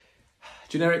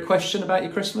Generic question about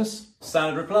your Christmas?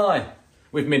 Standard reply,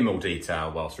 with minimal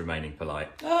detail whilst remaining polite.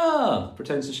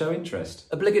 Pretends to show interest.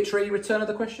 Obligatory return of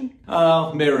the question?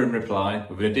 Mirror in reply,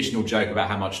 with an additional joke about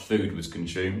how much food was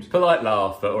consumed. Polite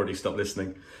laugh, but already stopped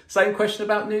listening. Same question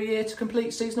about New Year to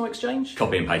complete seasonal exchange?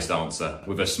 Copy and paste answer,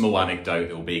 with a small anecdote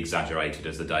that will be exaggerated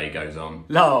as the day goes on.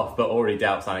 Laugh, but already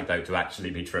doubts anecdote to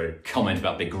actually be true. Comment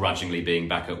about begrudgingly being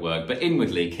back at work, but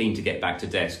inwardly keen to get back to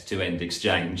desk to end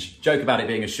exchange. Joke about it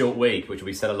being a short week, which will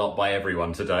be said a lot by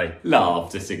everyone today.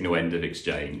 Laugh to signal end of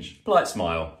exchange. Polite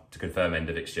smile to confirm end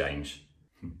of exchange.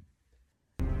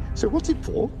 So what's it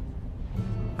for?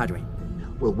 How do you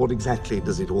mean? Well, what exactly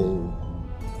does it all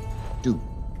do?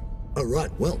 Oh, right.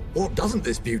 Well, what doesn't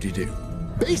this beauty do?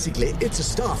 Basically, it's a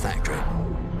star factory.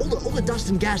 All the dust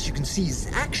and gas you can see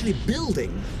is actually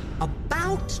building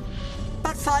about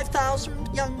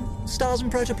 5,000 young stars and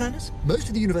protoplanets. Most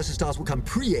of the universe's stars will come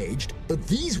pre-aged, but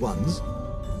these ones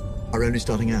are only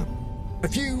starting out. A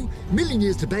few million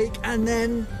years to bake, and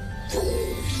then...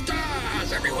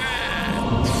 stars everywhere!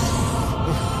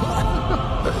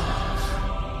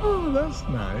 Oh, that's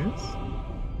nice.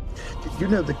 You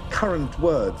know, the current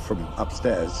word from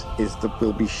upstairs is that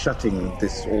we'll be shutting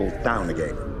this all down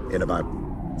again in about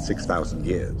 6,000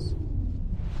 years.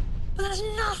 But there's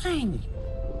nothing!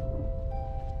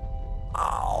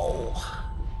 Oh.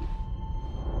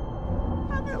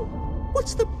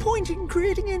 What's the point in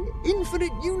creating an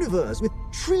infinite universe with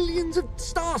trillions of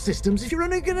star systems if you're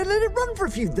only going to let it run for a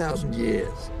few thousand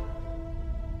years?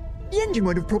 The engine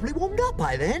won't have properly warmed up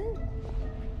by then.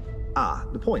 Ah,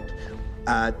 the point.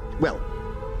 Well,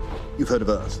 you've heard of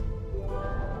Earth.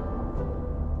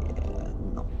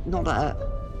 Not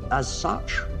as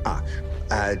such.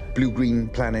 Blue-green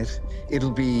planet.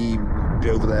 It'll be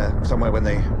over there somewhere when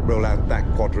they roll out that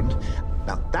quadrant.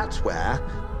 Now, that's where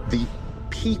the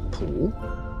people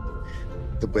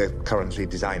that we're currently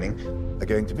designing are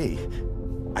going to be.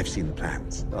 I've seen the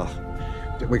plans.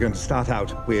 We're going to start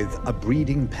out with a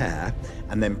breeding pair,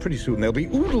 and then pretty soon there'll be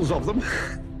oodles of them.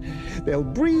 They'll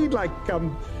breed like, they'll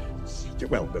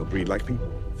breed like people.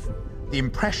 The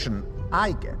impression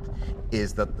I get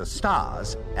is that the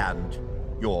stars and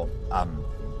your,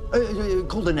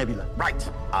 Called a nebula.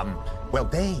 right, well,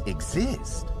 they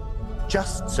exist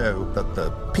just so that the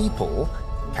people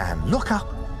can look up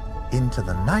into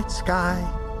the night sky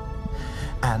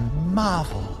and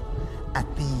marvel at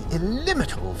the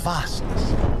illimitable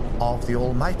vastness of the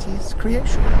Almighty's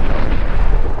creation.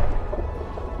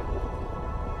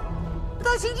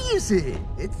 That's idiocy!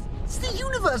 It's the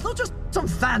universe, not just some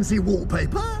fancy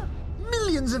wallpaper.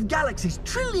 Millions of galaxies,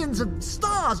 trillions of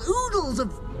stars, oodles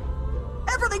of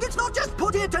everything. It's not just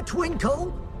put here to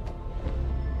twinkle.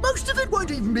 Most of it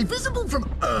won't even be visible from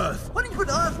Earth. Why don't you put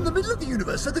Earth in the middle of the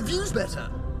universe so the view's better?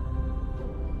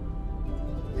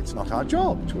 It's not our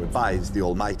job to advise the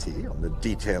Almighty on the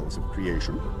details of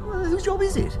creation. Well, whose job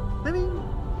is it? I mean,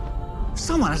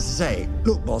 someone has to say,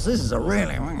 look, boss, this is a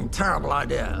really terrible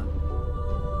idea.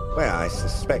 Well, I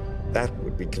suspect that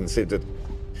would be considered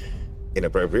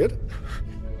inappropriate.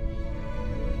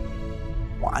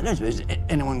 Well, I don't suppose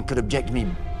anyone could object to me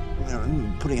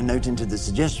putting a note into the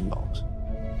suggestion box.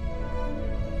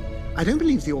 I don't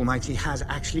believe the Almighty has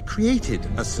actually created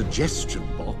a suggestion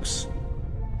box.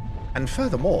 And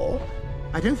furthermore,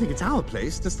 I don't think it's our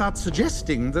place to start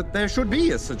suggesting that there should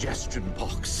be a suggestion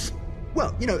box.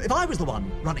 Well, if I was the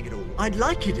one running it all, I'd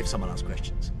like it if someone asked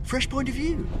questions. Fresh point of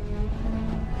view.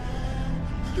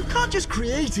 You can't just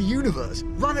create a universe,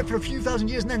 run it for a few thousand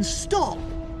years and then stop.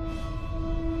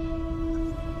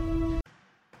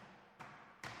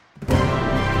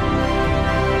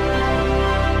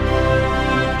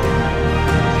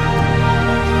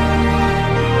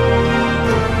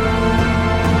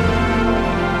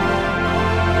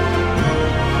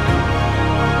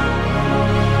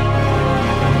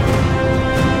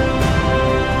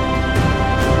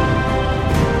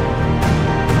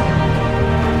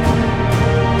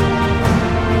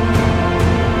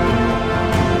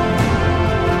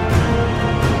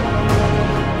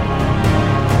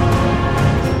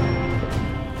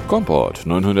 ComPod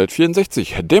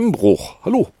 964, Dembruch.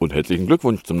 Hallo und herzlichen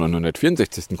Glückwunsch zum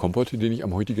 964. ComPod, den ich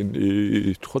am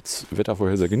heutigen, trotz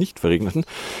Wettervorhersage nicht verregneten,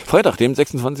 Freitag, dem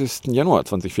 26. Januar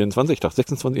 2024, Tag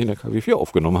 26 in der KW4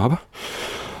 aufgenommen habe.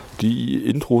 Die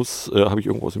Intros habe ich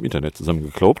irgendwo aus dem Internet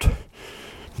zusammengeklaubt.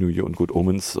 New Year und Good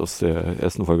Omens aus der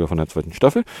ersten Folge von der zweiten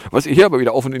Staffel. Was ihr hier aber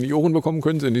wieder auf und in die Ohren bekommen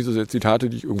könnt, sind nicht so sehr Zitate,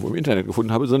 die ich irgendwo im Internet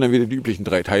gefunden habe, sondern wieder die üblichen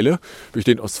 3 Teile,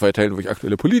 bestehend aus 2 Teilen, wo ich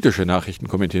aktuelle politische Nachrichten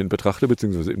kommentieren betrachte,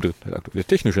 beziehungsweise im dritten Teil aktuelle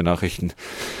technische Nachrichten,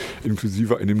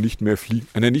 inklusive einer nicht mehr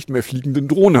fliegenden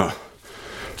Drohne.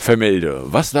 vermelde.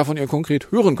 Was davon ihr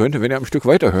konkret hören könnt, wenn ihr ein Stück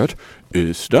weiterhört,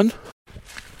 ist dann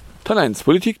Teil 1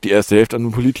 Politik, die erste Hälfte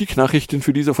an Politiknachrichten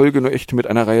für diese Folge, nur echt mit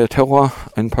einer Reihe Terror,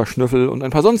 ein paar Schnüffel und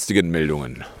ein paar sonstigen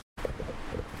Meldungen.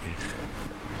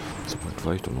 So weit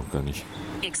war ich doch noch gar nicht.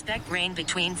 Expect rain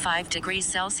between 5 degrees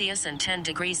Celsius and 10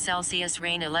 degrees Celsius.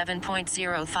 Rain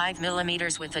 11.05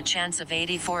 millimeters with a chance of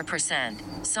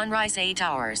 84%. Sunrise 8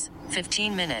 hours,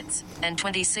 15 minutes, and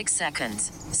 26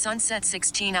 seconds. Sunset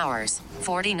 16 hours,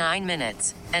 49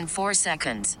 minutes, and 4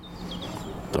 seconds.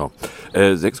 So.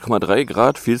 6,3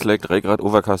 Grad, feels like 3 Grad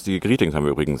overcastige Greetings haben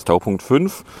wir übrigens. Taupunkt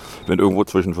 5, Wind irgendwo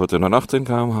zwischen 14 und 18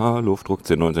 km/h, Luftdruck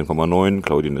 10, 19,9,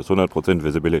 Cloudiness 100%,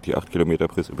 Visibility 8 Kilometer,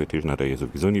 Precipitation hat er hier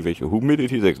sowieso nie welche,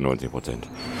 Humidity 96%.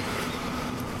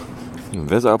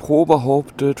 Weather-Pro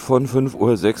behauptet von 5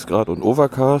 Uhr 6 Grad und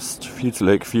Overcast, feels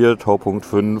like 4, Taupunkt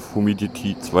 5,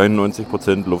 Humidity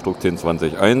 92%, Luftdruck 10,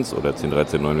 20, 1 oder 10,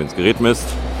 13, 9, wenn das Gerät misst.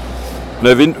 Und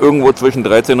der Wind irgendwo zwischen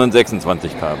 13 und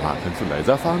 26 km/h. Kannst du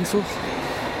leiser fahren, Zug?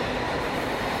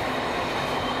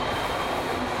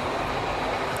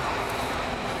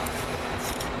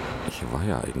 Ich war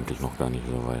ja eigentlich noch gar nicht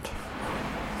so weit.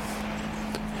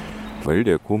 Weil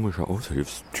der komische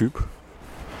Aushilfstyp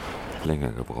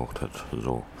länger gebraucht hat.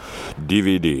 So.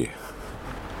 DVD.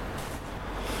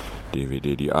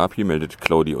 Die API meldet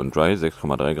Cloudy und Dry,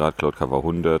 6,3 Grad, Cloud Cover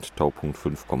 100, Taupunkt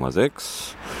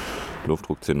 5,6.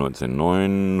 Luftdruck 10, 19,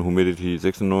 9, Humidity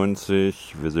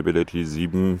 96, Visibility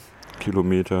 7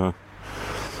 Kilometer,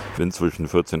 Wind zwischen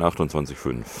 14, 28,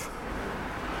 5.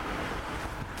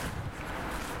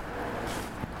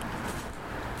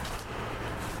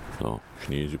 So,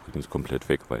 Schnee ist übrigens komplett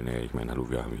weg, weil, ich meine, hallo,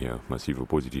 wir haben hier massive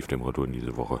Positivtemperaturen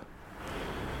diese Woche.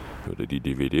 Würde die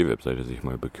DVD-Webseite sich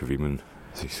mal bequemen,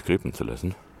 sich scrapen zu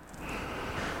lassen.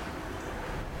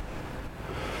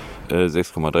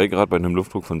 6,3 Grad bei einem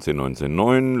Luftdruck von 10, 19,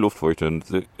 9, Luftfeuchte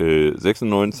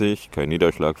 96, kein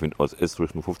Niederschlag, Wind aus S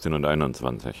zwischen 15 und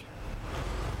 21.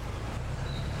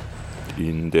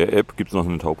 In der App gibt es noch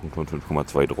einen Taupunkt von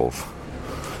 5,2 drauf.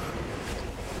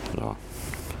 Ja.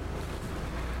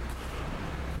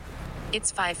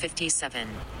 It's 5:57.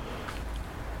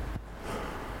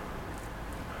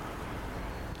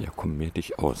 Ja, komm, mehr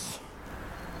dich aus.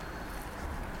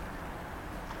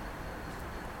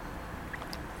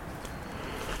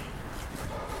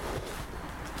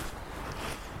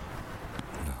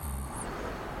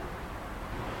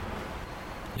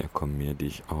 Ja, komm mir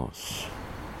dich aus.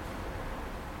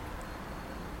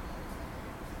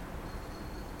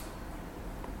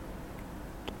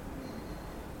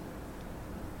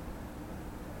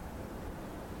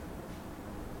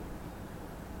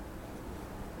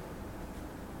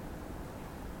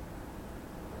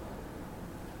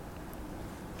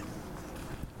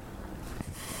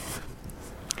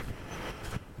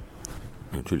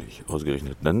 Natürlich,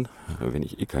 ausgerechnet dann, wenn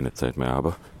ich keine Zeit mehr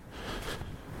habe.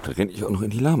 Da renne ich auch noch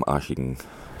in die lahmarschigen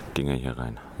Dinger hier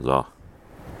rein. So.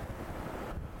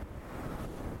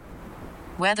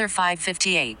 Weather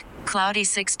 5:58. Cloudy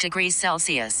 6 degrees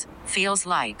Celsius. Feels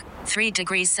like 3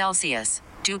 degrees Celsius.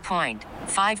 Dew point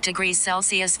 5 degrees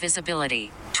Celsius. Visibility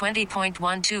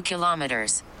 20.12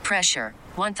 kilometers. Pressure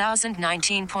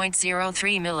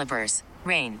 1019.03 millibars.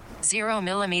 Rain 0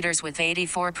 millimeters with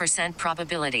 84%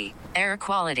 probability. Air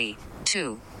quality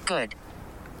 2. Good.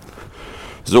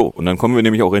 So, und dann kommen wir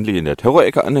nämlich auch endlich in der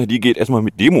Terrorecke an. Die geht erstmal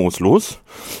mit Demos los,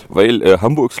 weil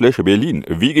Hamburg/Berlin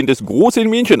wegen des großen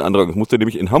Mähnchenandrangs musste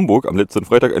nämlich in Hamburg am letzten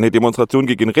Freitag eine Demonstration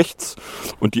gegen rechts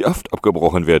und die Aft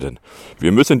abgebrochen werden.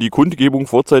 Wir müssen die Kundgebung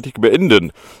vorzeitig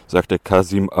beenden, sagte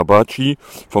Kasim Abaci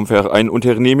vom Verein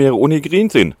Unternehmer ohne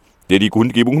Grenzen, der die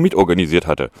Kundgebung mitorganisiert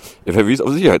hatte. Er verwies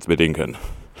auf Sicherheitsbedenken.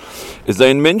 Es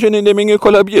seien Menschen in der Menge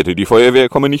kollabiert, die Feuerwehr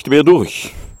komme nicht mehr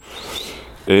durch.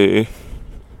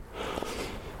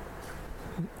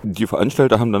 Die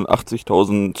Veranstalter haben dann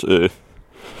 80.000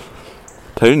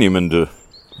 Teilnehmende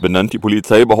benannt. Die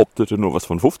Polizei behauptete nur was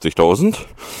von 50.000.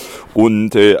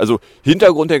 Und also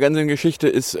Hintergrund der ganzen Geschichte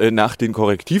ist, nach den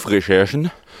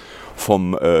Korrektivrecherchen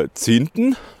vom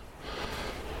 10.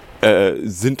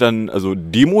 Sind dann also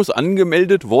Demos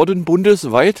angemeldet worden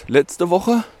bundesweit letzte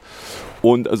Woche.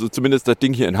 Und also zumindest das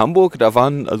Ding hier in Hamburg, da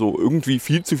waren also irgendwie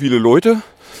viel zu viele Leute.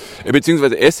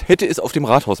 Beziehungsweise hätte es auf dem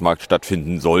Rathausmarkt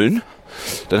stattfinden sollen.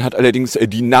 Dann hat allerdings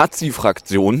die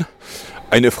Nazi-Fraktion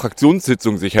eine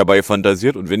Fraktionssitzung sich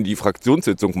herbeifantasiert. Und wenn die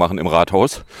Fraktionssitzung machen im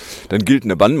Rathaus, dann gilt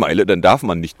eine Bannmeile, dann darf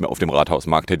man nicht mehr auf dem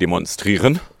Rathausmarkt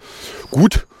demonstrieren.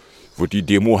 Gut, wurde die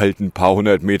Demo halt ein paar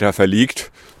hundert Meter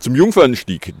verlegt zum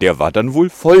Jungfernstieg. Der war dann wohl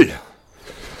voll.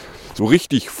 So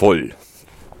richtig voll.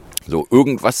 So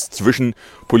irgendwas zwischen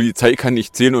Polizei kann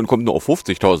nicht zählen und kommt nur auf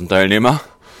 50.000 Teilnehmer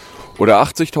oder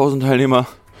 80.000 Teilnehmer.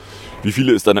 Wie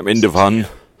viele es dann am Ende waren,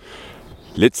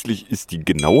 letztlich ist die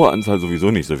genaue Anzahl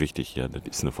sowieso nicht so wichtig. Ja, das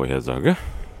ist eine Vorhersage.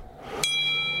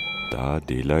 Da,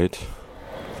 Daylight.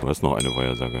 Du hast noch eine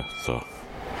Vorhersage. So.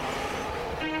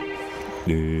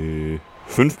 5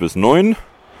 bis 9.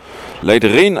 Light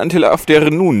rain until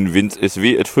afternoon. Winds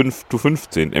SW at 5 to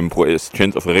 15. MPS.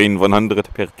 Chance of rain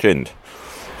 100%.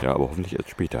 Ja, aber hoffentlich erst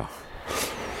später.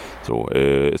 So,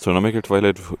 Astronomical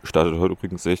Twilight startet heute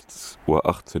übrigens 6:18:05 Uhr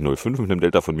mit einem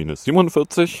Delta von minus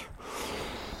 47.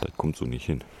 Das kommt so nicht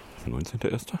hin.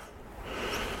 19.01.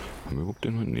 Haben wir überhaupt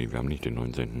den 19.? Nee, wir haben nicht den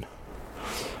 19.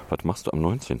 Was machst du am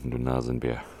 19., du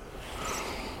Nasenbär?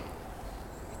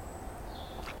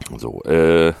 So,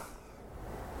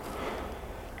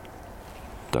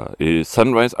 da ist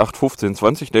Sunrise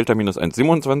 8:15:20, Delta minus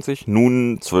 1:27,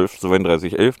 Noon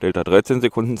 12:32:11, Delta 13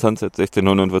 Sekunden, Sunset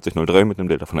 16:49:03 mit einem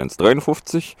Delta von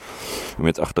 1:53. Wir haben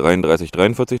jetzt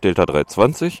 8:33:43, Delta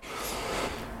 3:20.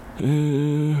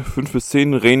 5 bis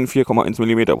 10, Rain 4,1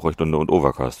 mm pro Stunde und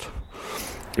Overcast.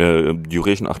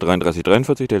 Duration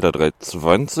 8:33:43, Delta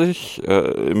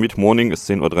 3:20. Mid-Morning ist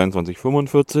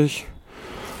 10:23:45.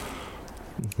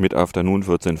 Mit Afternoon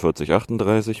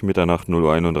 14:40:38, Mitternacht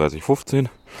 0:31:15.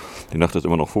 Die Nacht ist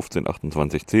immer noch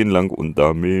 15:28:10 lang und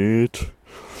damit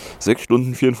 6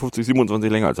 Stunden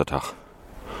 54:27 länger als der Tag.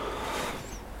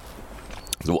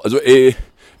 So, also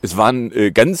es waren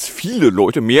ganz viele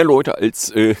Leute, mehr Leute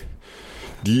als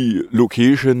die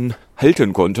Location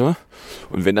halten konnte.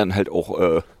 Und wenn dann halt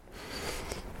auch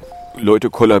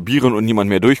Leute kollabieren und niemand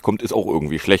mehr durchkommt, ist auch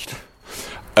irgendwie schlecht.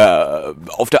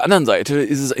 Auf der anderen Seite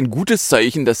ist es ein gutes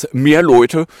Zeichen, dass mehr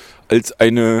Leute als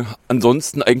eine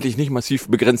ansonsten eigentlich nicht massiv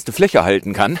begrenzte Fläche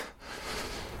halten kann,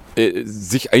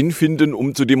 sich einfinden,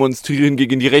 um zu demonstrieren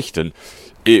gegen die Rechten.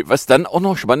 Was dann auch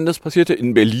noch Spannendes passierte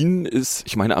in Berlin ist,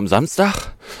 ich meine am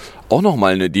Samstag, auch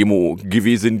nochmal eine Demo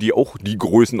gewesen, die auch die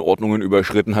Größenordnungen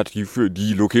überschritten hat, die für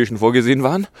die Location vorgesehen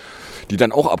waren, die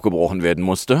dann auch abgebrochen werden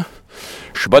musste.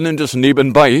 Spannendes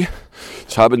nebenbei,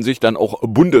 es haben sich dann auch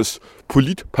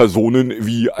Bundespolitpersonen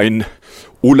wie ein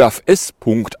Olaf S.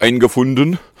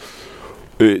 eingefunden,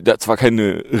 da zwar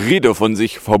keine Rede von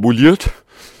sich fabuliert,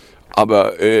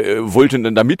 aber wollten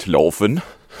dann da mitlaufen.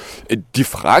 Die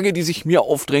Frage, die sich mir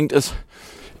aufdrängt, ist,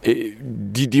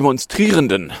 die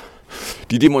Demonstrierenden,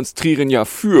 die demonstrieren ja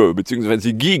für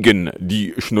bzw. gegen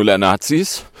die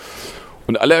Schnuller-Nazis.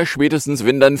 Und allerspätestens,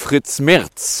 wenn dann Fritz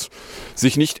Merz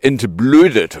sich nicht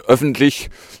entblödet, öffentlich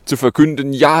zu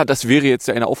verkünden, ja, das wäre jetzt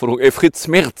eine Aufforderung. Fritz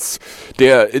Merz,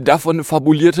 der davon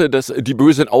fabulierte, dass die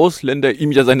bösen Ausländer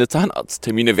ihm ja seine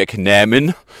Zahnarzttermine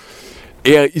wegnähmen.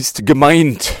 Er ist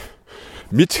gemeint,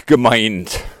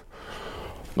 mitgemeint.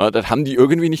 Na, das haben die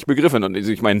irgendwie nicht begriffen. Und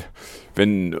ich meine,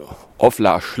 wenn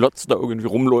Offlar Schlotz da irgendwie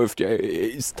rumläuft, ja,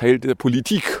 er ist Teil der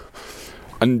Politik,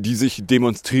 an die sich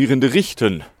Demonstrierende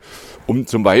richten, um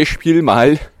zum Beispiel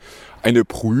mal eine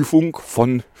Prüfung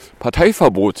von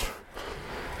Parteiverbot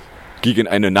gegen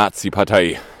eine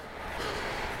Nazi-Partei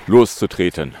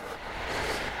loszutreten.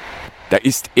 Da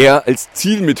ist er als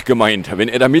Ziel mit gemeint. Wenn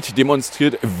er damit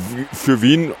demonstriert, für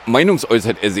wen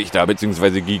meinungsäußert er sich da,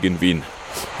 beziehungsweise gegen wen?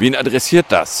 Wen adressiert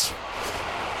das?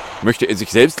 Möchte er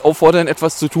sich selbst auffordern,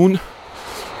 etwas zu tun?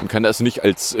 Und kann das nicht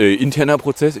als interner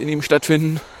Prozess in ihm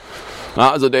stattfinden?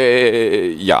 Na, also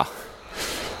ja.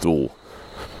 So.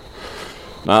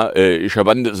 Na,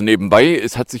 Schabandes nebenbei,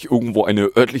 es hat sich irgendwo eine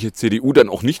örtliche CDU dann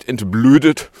auch nicht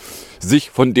entblödet,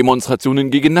 sich von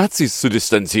Demonstrationen gegen Nazis zu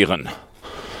distanzieren.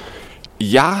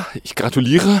 Ja, ich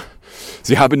gratuliere.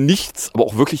 Sie haben nichts, aber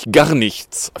auch wirklich gar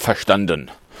nichts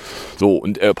verstanden. So,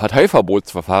 und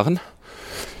Parteiverbotsverfahren,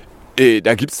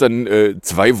 da gibt's dann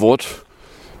 2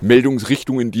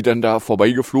 Wortmeldungsrichtungen, die dann da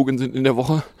vorbeigeflogen sind in der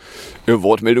Woche.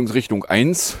 Wortmeldungsrichtung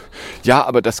 1, ja,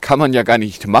 aber das kann man ja gar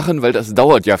nicht machen, weil das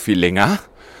dauert ja viel länger.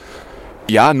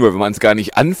 Ja, nur wenn man es gar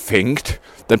nicht anfängt,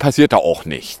 dann passiert da auch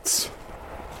nichts.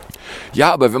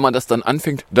 Ja, aber wenn man das dann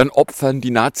anfängt, dann opfern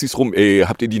die Nazis rum.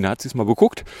 Habt ihr die Nazis mal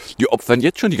geguckt? Die opfern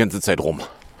jetzt schon die ganze Zeit rum.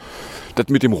 Das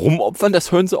mit dem Rumopfern,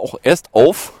 das hören sie auch erst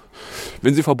auf,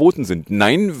 wenn sie verboten sind.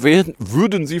 Nein,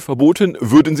 würden sie verboten,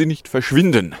 würden sie nicht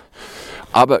verschwinden.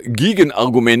 Aber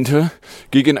Gegenargumente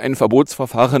gegen ein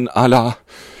Verbotsverfahren à la,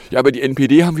 ja, aber die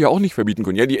NPD haben wir auch nicht verbieten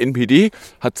können. Ja, die NPD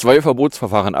hat 2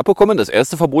 Verbotsverfahren abbekommen. Das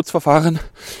erste Verbotsverfahren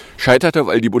scheiterte,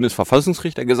 weil die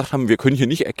Bundesverfassungsrichter gesagt haben, wir können hier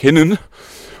nicht erkennen,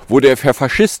 wo der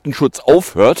Faschistenschutz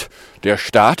aufhört, der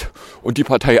Staat, und die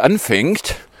Partei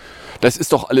anfängt. Das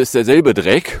ist doch alles derselbe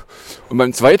Dreck. Und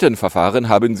beim zweiten Verfahren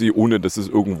haben sie, ohne dass es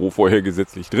irgendwo vorher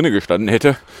gesetzlich drinne gestanden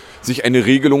hätte, sich eine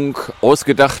Regelung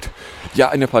ausgedacht. Ja,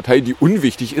 eine Partei, die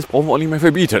unwichtig ist, brauchen wir auch nicht mehr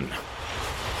verbieten.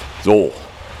 So.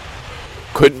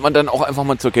 Könnte man dann auch einfach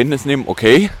mal zur Kenntnis nehmen,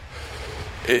 okay,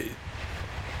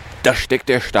 Da steckt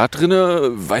der Staat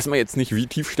drinne, weiß man jetzt nicht, wie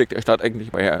tief steckt der Staat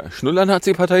eigentlich bei der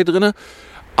Schnuller-Nazi-Partei drinne,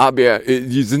 aber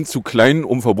die sind zu klein,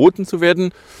 um verboten zu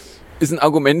werden, ist ein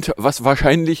Argument, was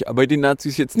wahrscheinlich bei den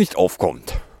Nazis jetzt nicht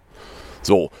aufkommt.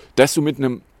 So, dass du mit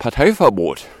einem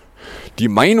Parteiverbot die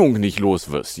Meinung nicht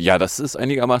los wirst, ja, das ist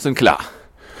einigermaßen klar.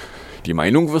 Die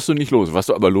Meinung wirst du nicht los. Was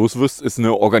du aber los wirst, ist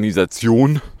eine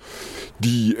Organisation,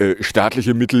 die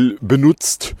staatliche Mittel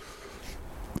benutzt,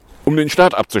 um den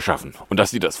Staat abzuschaffen. Und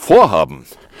dass sie das vorhaben.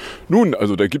 Nun,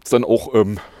 also da gibt's dann auch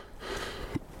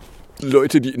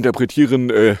Leute, die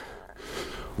interpretieren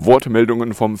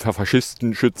Wortmeldungen vom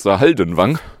Verfaschistenschützer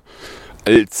Haldenwang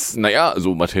als, naja,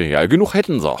 so Material genug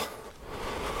hätten sie.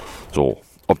 So,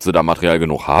 ob sie da Material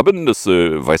genug haben, das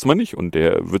weiß man nicht. Und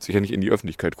der wird sich ja nicht in die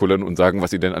Öffentlichkeit kullern und sagen,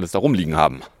 was sie denn alles da rumliegen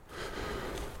haben.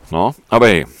 Na, aber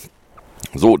hey.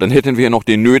 So, dann hätten wir noch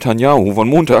den Netanyahu von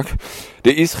Montag.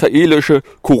 Der israelische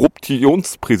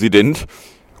Korruptionspräsident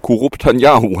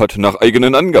Korruptanyahu hat nach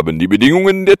eigenen Angaben die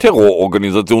Bedingungen der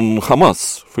Terrororganisation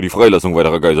Hamas für die Freilassung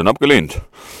weiterer Geiseln abgelehnt.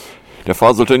 Der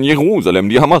Pfarrer sollte in Jerusalem,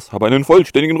 die Hamas, habe einen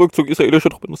vollständigen Rückzug israelischer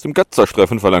Truppen aus dem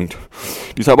Gazastreifen verlangt.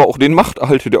 Dies habe auch den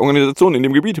Machterhalt der Organisation in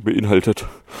dem Gebiet beinhaltet.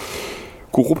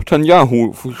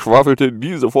 Korruptanyahu schwafelte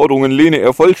diese Forderungen, lehne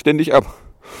er vollständig ab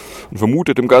und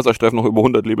vermutet im Gazastreifen noch über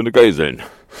 100 lebende Geiseln.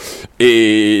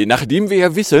 Nachdem wir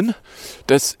ja wissen,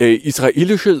 dass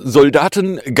israelische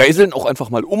Soldaten Geiseln auch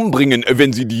einfach mal umbringen,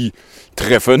 wenn sie die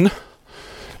treffen,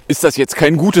 ist das jetzt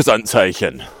kein gutes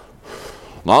Anzeichen.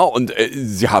 Na, und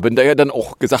sie haben da ja dann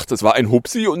auch gesagt, das war ein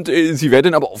Hupsi und sie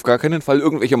werden aber auf gar keinen Fall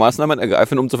irgendwelche Maßnahmen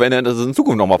ergreifen, um zu verhindern, dass es in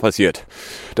Zukunft nochmal passiert.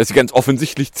 Dass sie ganz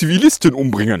offensichtlich Zivilisten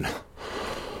umbringen.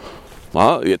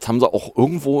 Na, jetzt haben sie auch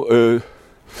irgendwo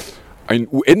ein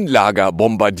UN-Lager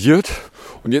bombardiert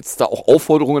und jetzt da auch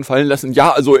Aufforderungen fallen lassen,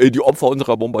 ja, also die Opfer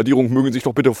unserer Bombardierung mögen sich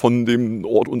doch bitte von dem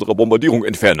Ort unserer Bombardierung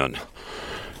entfernen.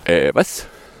 Was?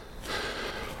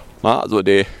 Na, also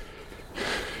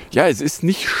ja, es ist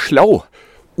nicht schlau,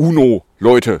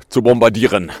 UNO-Leute zu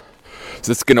bombardieren. Es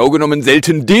ist genau genommen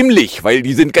selten dämlich, weil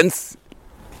die sind ganz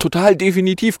total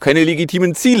definitiv keine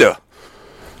legitimen Ziele.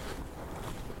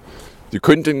 Sie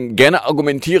könnten gerne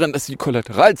argumentieren, dass sie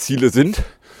Kollateralziele sind,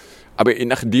 aber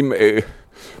nachdem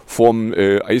vom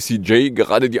ICJ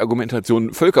gerade die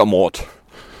Argumentation Völkermord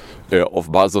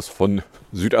auf Basis von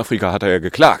Südafrika, hat er ja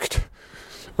geklagt,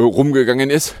 rumgegangen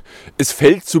ist, es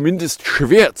fällt zumindest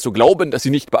schwer zu glauben, dass sie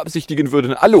nicht beabsichtigen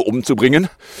würden, alle umzubringen,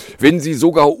 wenn sie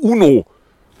sogar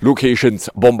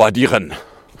UNO-Locations bombardieren,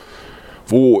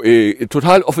 wo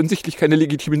total offensichtlich keine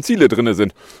legitimen Ziele drin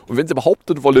sind. Und wenn sie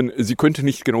behaupten wollen, sie könnte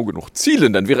nicht genau genug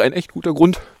zielen, dann wäre ein echt guter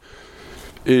Grund,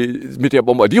 mit der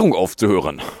Bombardierung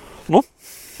aufzuhören. No?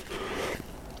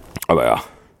 Aber ja.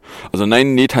 Also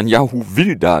nein, Netanyahu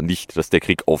will da nicht, dass der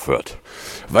Krieg aufhört.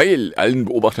 Weil allen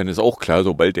Beobachtern ist auch klar,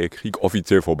 sobald der Krieg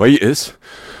offiziell vorbei ist,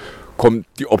 kommt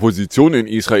die Opposition in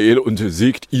Israel und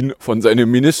sägt ihn von seinem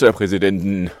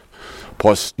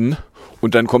Ministerpräsidentenposten.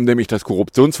 Und dann kommt nämlich das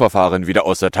Korruptionsverfahren wieder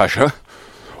aus der Tasche.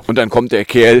 Und dann kommt der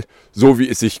Kerl, so wie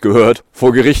es sich gehört,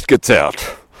 vor Gericht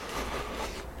gezerrt.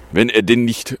 Wenn er denn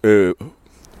nicht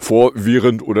vor,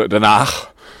 während oder danach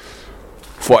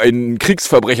vor ein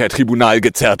Kriegsverbrechertribunal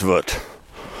gezerrt wird.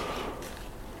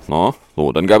 Na,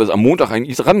 so, dann gab es am Montag ein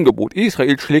Angebot.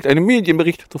 Israel schlägt einem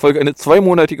Medienbericht zufolge eine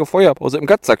 2-monatige Feuerpause im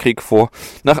Gazakrieg vor.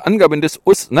 Nach Angaben des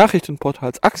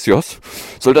US-Nachrichtenportals Axios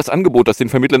soll das Angebot, das den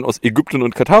Vermittlern aus Ägypten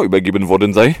und Katar übergeben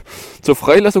worden sei, zur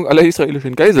Freilassung aller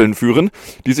israelischen Geiseln führen,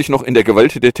 die sich noch in der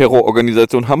Gewalt der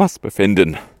Terrororganisation Hamas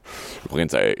befänden.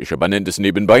 Übrigens, ich benenne das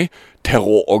nebenbei.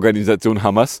 Terrororganisation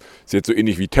Hamas ist jetzt so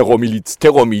ähnlich wie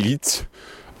Terrormiliz.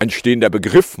 Ein stehender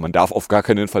Begriff. Man darf auf gar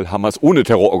keinen Fall Hamas ohne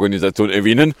Terrororganisation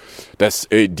erwähnen, dass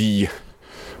die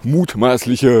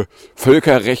mutmaßliche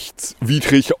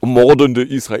völkerrechtswidrig mordende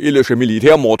israelische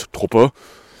Militärmordtruppe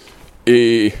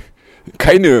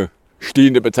keine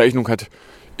stehende Bezeichnung hat,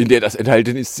 in der das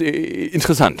enthalten ist.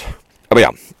 Interessant. Aber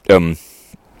ja,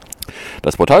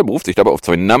 das Portal beruft sich dabei auf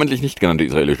 2 namentlich nicht genannte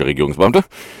israelische Regierungsbeamte.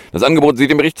 Das Angebot sieht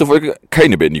dem Bericht zufolge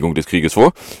keine Beendigung des Krieges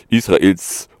vor.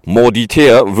 Israels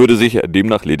Morditär würde sich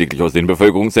demnach lediglich aus den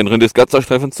Bevölkerungszentren des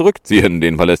Gazastreifens zurückziehen.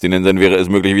 Den Palästinensern wäre es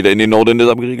möglich, wieder in den Norden des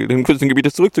abgeriegelten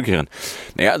Küstengebietes zurückzukehren.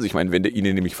 Naja, also ich meine, wenn der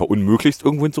ihnen nämlich verunmöglicht,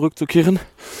 irgendwohin zurückzukehren,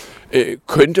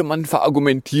 könnte man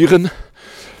verargumentieren,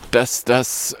 dass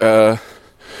das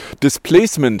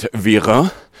Displacement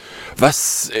wäre,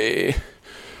 was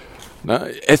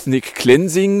Ethnic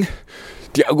Cleansing,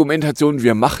 die Argumentation,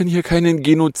 wir machen hier keinen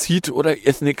Genozid oder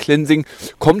Ethnic Cleansing,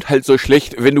 kommt halt so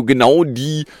schlecht, wenn du genau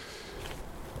die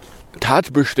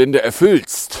Tatbestände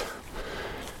erfüllst.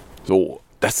 So,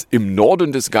 dass im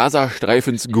Norden des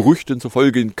Gazastreifens Gerüchten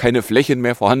zufolge keine Flächen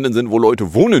mehr vorhanden sind, wo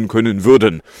Leute wohnen können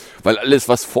würden, weil alles,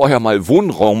 was vorher mal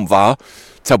Wohnraum war,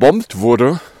 zerbombt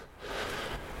wurde.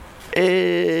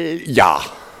 Ja.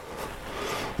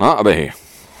 Na, aber hey.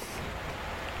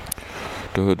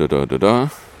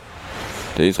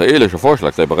 Der israelische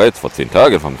Vorschlag sei bereits vor 10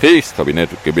 Tagen vom Kriegskabinett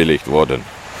gebilligt worden.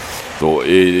 So,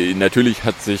 natürlich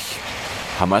hat sich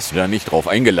Hamas da nicht drauf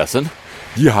eingelassen.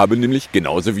 Die haben nämlich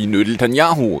genauso wie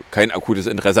Netanyahu kein akutes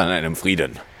Interesse an einem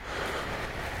Frieden.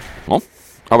 No?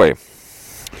 Aber hey.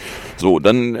 So,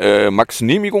 dann Max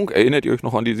Genehmigung. Erinnert ihr euch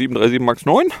noch an die 737 Max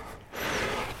 9?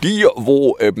 Die,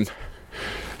 wo,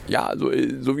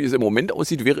 so wie es im Moment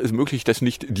aussieht, wäre es möglich, dass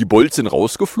nicht die Bolzen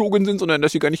rausgeflogen sind, sondern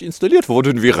dass sie gar nicht installiert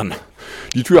worden wären.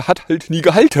 Die Tür hat halt nie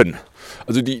gehalten.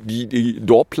 Also die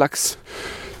Doorplugs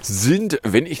sind,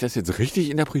 wenn ich das jetzt richtig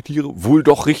interpretiere, wohl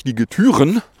doch richtige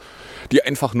Türen, die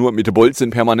einfach nur mit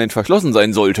Bolzen permanent verschlossen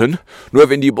sein sollten. Nur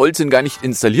wenn die Bolzen gar nicht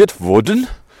installiert wurden,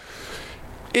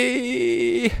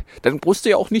 dann musst du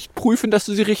ja auch nicht prüfen, dass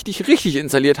du sie richtig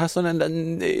installiert hast, sondern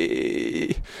dann,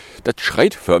 das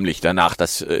schreit förmlich danach,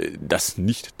 dass das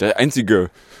nicht der einzige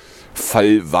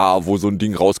Fall war, wo so ein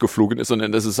Ding rausgeflogen ist,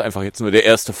 sondern dass es einfach jetzt nur der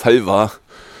erste Fall war,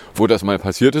 wo das mal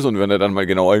passiert ist. Und wenn du dann mal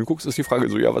genau hinguckst, ist die Frage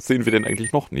so, ja, was sehen wir denn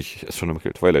eigentlich noch nicht? Ist schon im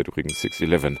Twilight übrigens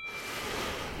 611.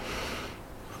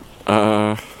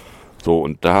 So,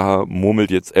 und da murmelt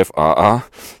jetzt FAA,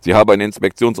 sie habe ein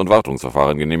Inspektions- und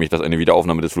Wartungsverfahren genehmigt, das eine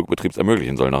Wiederaufnahme des Flugbetriebs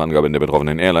ermöglichen soll. Nach Angaben der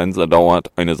betroffenen Airlines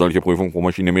dauert eine solche Prüfung pro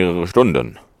Maschine mehrere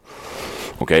Stunden.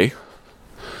 Okay.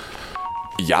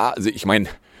 Ja, also ich meine,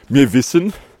 wir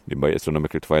wissen, nebenbei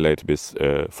Astronomical Twilight bis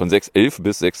von 6.11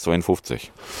 bis 6.52.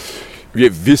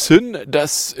 Wir wissen,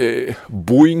 dass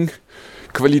Boeing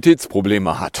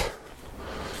Qualitätsprobleme hat.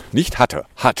 Nicht hatte,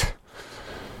 hat.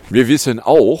 Wir wissen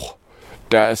auch,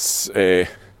 dass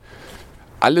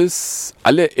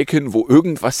alle Ecken, wo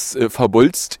irgendwas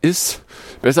verbolzt ist,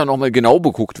 besser nochmal genau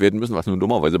beguckt werden müssen, was nun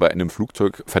dummerweise bei einem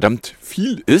Flugzeug verdammt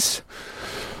viel ist.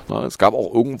 Na, es gab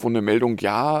auch irgendwo eine Meldung,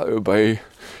 ja,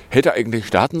 hätte eigentlich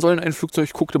starten sollen ein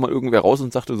Flugzeug, guckte mal irgendwer raus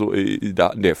und sagte so, da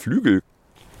an der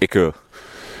Flügelecke,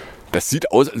 das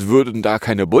sieht aus, als würden da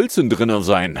keine Bolzen drin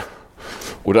sein.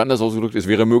 Oder anders ausgedrückt, es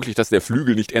wäre möglich, dass der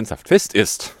Flügel nicht ernsthaft fest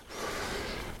ist.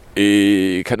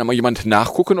 Kann da mal jemand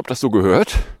nachgucken, ob das so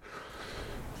gehört?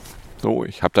 So,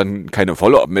 ich habe dann keine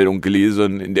Follow-up-Meldung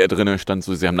gelesen, in der drinnen stand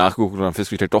so, sie haben nachgeguckt und haben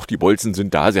festgestellt, doch, die Bolzen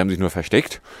sind da, sie haben sich nur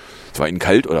versteckt. Es war ihnen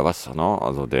kalt oder was, ne?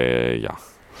 Also ja.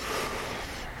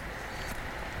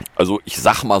 Also ich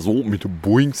sag mal so, mit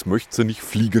Boeings möchtest du nicht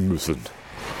fliegen müssen.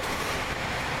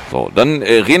 So, dann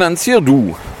Renan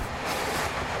Zierdu.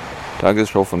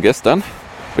 Tagesschau von gestern.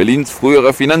 Berlins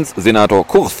früherer Finanzsenator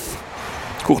Kurt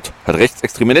hat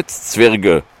rechtsextreme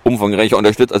Netzzwerge umfangreicher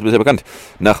unterstützt als bisher bekannt.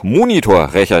 Nach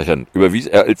Monitor-Recherchen überwies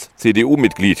er als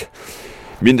CDU-Mitglied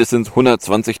mindestens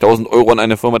 120.000 Euro an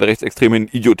eine Firma der rechtsextremen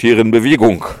idiotären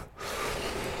Bewegung.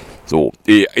 So,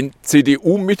 ein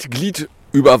CDU-Mitglied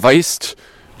überweist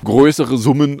größere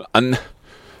Summen an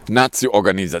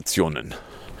Nazi-Organisationen.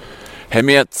 Herr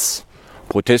Merz,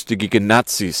 Proteste gegen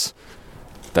Nazis,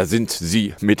 da sind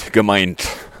Sie mit gemeint.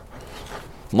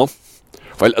 No?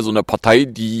 Weil also eine Partei,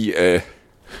 die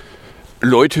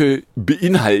Leute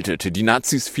beinhaltet, die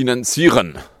Nazis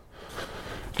finanzieren.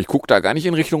 Ich gucke da gar nicht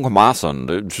in Richtung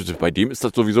Maaßen. Bei dem ist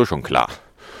das sowieso schon klar.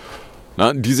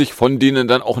 Na, die sich von denen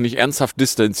dann auch nicht ernsthaft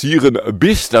distanzieren,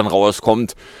 bis dann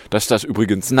rauskommt, dass das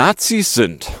übrigens Nazis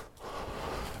sind.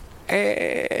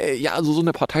 Ja, also so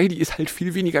eine Partei, die ist halt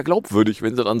viel weniger glaubwürdig,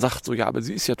 wenn sie dann sagt, so ja, aber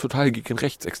sie ist ja total gegen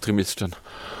Rechtsextremisten.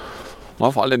 Na,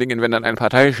 vor allen Dingen, wenn dann ein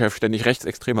Parteichef ständig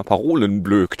rechtsextreme Parolen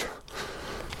blökt.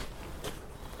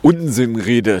 Unsinn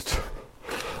redet.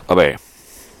 Aber ey.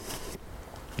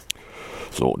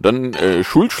 So, dann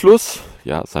Schulschluss.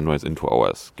 Ja, Sunrise in 2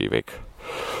 hours. Geh weg.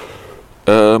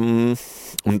 Und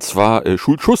zwar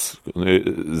Schulschuss.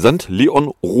 St.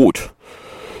 Leon Roth.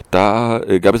 Da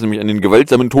gab es nämlich einen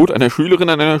gewaltsamen Tod einer Schülerin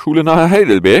an einer Schule nahe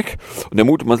Heidelberg. Und der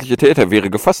mutmaßliche Täter wäre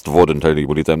gefasst worden, teilte die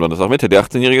Polizei am Donnerstag mit. Der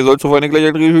 18-Jährige soll zuvor eine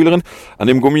gleichaltrige Schülerin an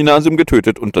dem Gymnasium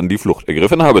getötet und dann die Flucht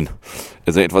ergriffen haben.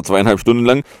 Er sei etwa 2,5 Stunden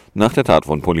lang nach der Tat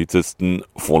von Polizisten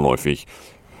vorläufig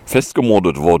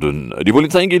festgemordet worden. Die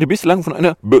Polizei geht bislang von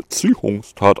einer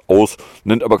Beziehungstat aus,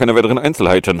 nennt aber keine weiteren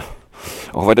Einzelheiten.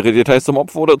 Auch weitere Details zum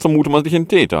Opfer oder zum mutmaßlichen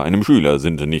Täter, einem Schüler,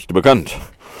 sind nicht bekannt.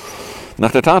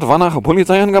 Nach der Tat war nach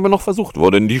Polizeiangabe noch versucht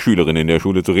worden, die Schülerin in der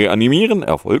Schule zu reanimieren.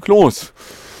 Erfolglos.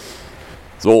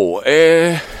 So,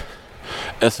 es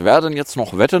werden jetzt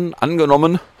noch Wetten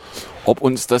angenommen, ob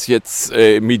uns das jetzt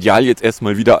medial jetzt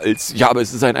erstmal wieder als, ja, aber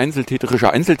es ist ein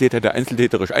einzeltäterischer Einzeltäter, der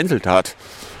einzeltäterisch Einzeltat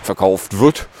verkauft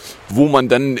wird, wo man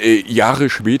dann Jahre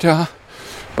später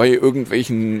bei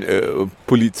irgendwelchen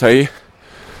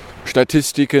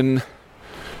Polizeistatistiken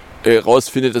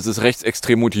rausfindet, dass es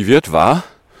rechtsextrem motiviert war.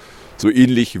 So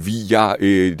ähnlich wie ja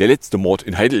der letzte Mord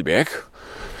in Heidelberg,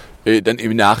 dann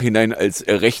im Nachhinein als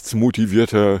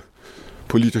rechtsmotivierte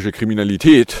politisch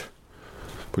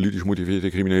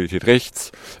motivierte Kriminalität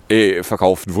rechts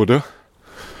verkauft wurde.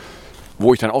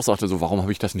 Wo ich dann auch sagte, so, warum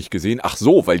habe ich das nicht gesehen? Ach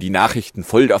so, weil die Nachrichten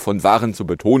voll davon waren, zu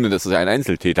betonen, dass es ein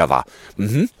Einzeltäter war.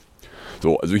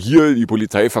 So, also hier, die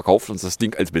Polizei verkauft uns das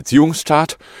Ding als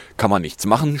Beziehungstat, kann man nichts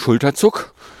machen,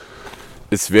 Schulterzuck.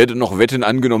 Es werden noch Wetten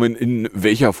angenommen, in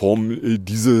welcher Form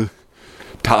diese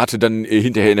Tat dann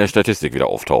hinterher in der Statistik wieder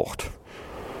auftaucht.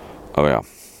 Aber ja,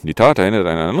 die Tat erinnert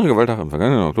an eine andere Gewalttat im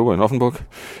vergangenen Oktober in Offenburg.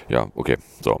 Ja, okay,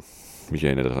 so, mich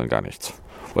erinnert das an gar nichts.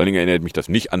 Vor allen Dingen erinnert mich das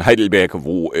nicht an Heidelberg,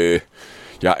 wo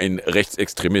ja ein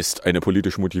Rechtsextremist eine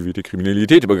politisch motivierte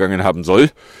Kriminalität begangen haben soll.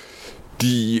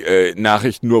 Die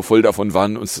Nachrichten nur voll davon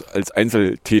waren, uns als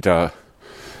Einzeltätertat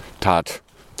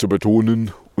zu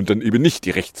betonen und dann eben nicht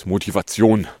die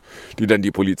Rechtsmotivation, die dann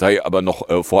die Polizei aber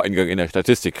noch vor Eingang in der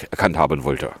Statistik erkannt haben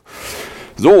wollte.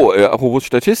 So, apropos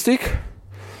Statistik.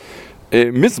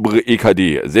 Missbrauch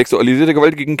EKD. Sexualisierte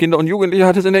Gewalt gegen Kinder und Jugendliche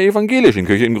hat es in der evangelischen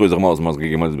Kirche in größerem Ausmaß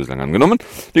gegeben als bislang angenommen.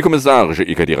 Die kommissarische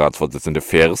EKD-Ratsvorsitzende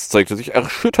Vers zeigte sich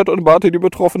erschüttert und bat die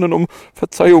Betroffenen um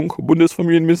Verzeihung.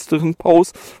 Bundesfamilienministerin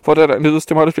Paus forderte eine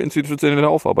systematische institutionelle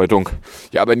Aufarbeitung.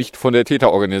 Ja, aber nicht von der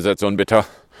Täterorganisation, bitte.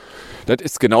 Das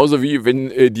ist genauso wie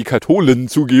wenn die Katholen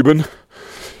zugeben,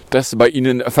 dass bei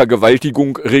ihnen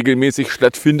Vergewaltigung regelmäßig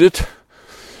stattfindet.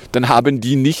 Dann haben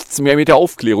die nichts mehr mit der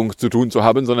Aufklärung zu tun zu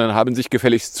haben, sondern haben sich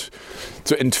gefälligst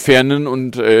zu entfernen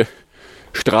und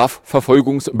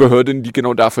Strafverfolgungsbehörden, die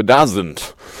genau dafür da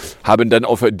sind, haben dann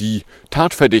auf die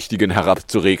Tatverdächtigen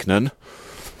herabzuregnen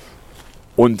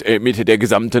und mit der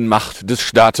gesamten Macht des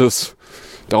Staates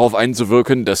darauf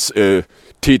einzuwirken, dass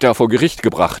Täter vor Gericht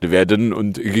gebracht werden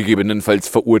und gegebenenfalls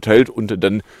verurteilt und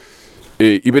dann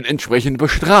eben entsprechend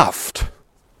bestraft.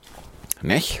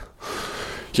 Nicht?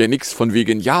 Ja, nix von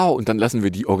wegen, ja, und dann lassen wir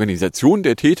die Organisation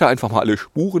der Täter einfach mal alle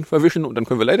Spuren verwischen und dann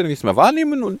können wir leider nichts mehr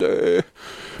wahrnehmen und wir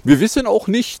wissen auch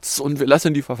nichts und wir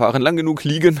lassen die Verfahren lang genug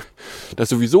liegen, dass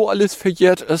sowieso alles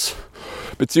verjährt ist,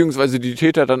 beziehungsweise die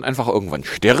Täter dann einfach irgendwann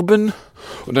sterben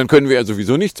und dann können wir ja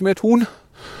sowieso nichts mehr tun.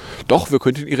 Doch, wir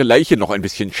könnten ihre Leiche noch ein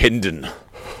bisschen schänden.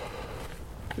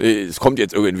 Es kommt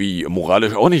jetzt irgendwie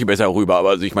moralisch auch nicht besser rüber, aber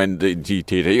also ich meine, die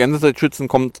Täter die ganze Zeit schützen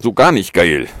kommt so gar nicht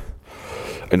geil.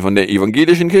 Ein von der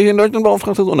evangelischen Kirche in Deutschland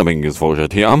beauftragtes unabhängiges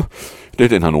Forscherteam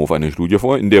stellte in Hannover eine Studie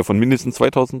vor, in der von mindestens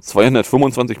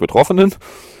 2225 Betroffenen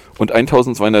und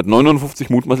 1259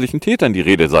 mutmaßlichen Tätern die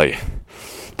Rede sei.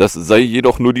 Das sei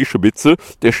jedoch nur die Spitze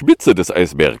der Spitze des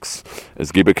Eisbergs.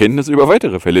 Es gebe Kenntnis über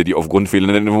weitere Fälle, die aufgrund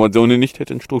fehlender Informationen nicht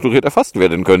hätten strukturiert erfasst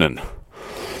werden können.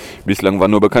 Bislang war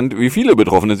nur bekannt, wie viele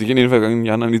Betroffene sich in den vergangenen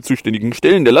Jahren an die zuständigen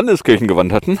Stellen der Landeskirchen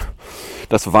gewandt hatten.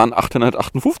 Das waren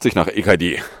 858 nach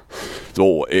EKD.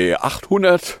 So,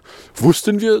 800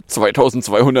 wussten wir,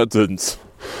 2200 sind's.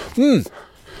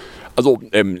 Also,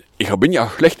 ich bin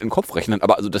ja schlecht in Kopfrechnen,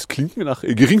 aber also das klingt mir nach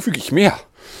geringfügig mehr.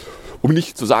 Um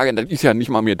nicht zu sagen, das ist ja nicht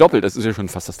mal mehr doppelt, das ist ja schon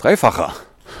fast das Dreifache.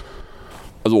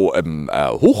 Also,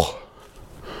 hoch.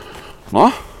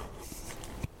 Na?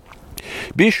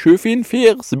 Bischöfin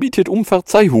Vers bittet um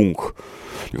Verzeihung.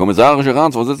 Die kommissarische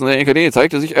Ratsvorsitzende der EKD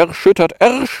zeigte sich erschüttert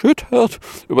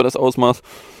über das Ausmaß.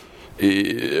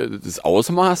 Das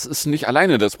Ausmaß ist nicht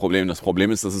alleine das Problem. Das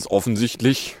Problem ist, dass es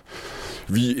offensichtlich,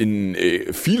 wie in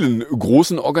vielen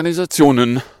großen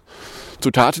Organisationen,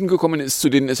 zu Taten gekommen ist, zu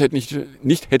denen es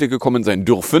nicht hätte gekommen sein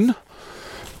dürfen.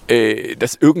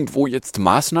 Dass irgendwo jetzt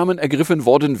Maßnahmen ergriffen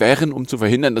worden wären, um zu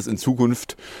verhindern, dass in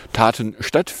Zukunft Taten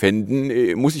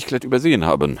stattfänden, muss ich glatt übersehen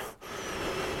haben.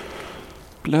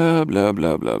 Bla bla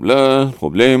bla bla bla.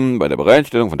 Problem: Bei der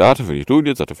Bereitstellung von Daten für die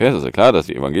Studie sagte Vers, ist ja klar, dass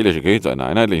die evangelische Kirche zu einer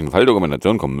einheitlichen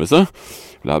Falldokumentation kommen müsse.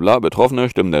 Bla bla. Betroffene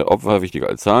Stimmen der Opfer wichtiger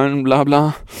als Zahlen. Bla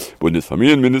bla.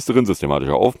 Bundesfamilienministerin,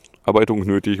 systematische Aufarbeitung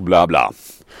nötig. Bla bla.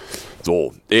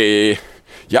 So,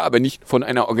 ja, aber nicht von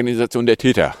einer Organisation der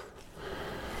Täter.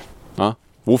 Na,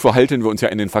 wofür halten wir uns ja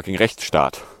in den fucking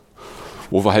Rechtsstaat?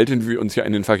 Wofür halten wir uns ja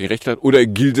in den fucking Rechtsstaat? Oder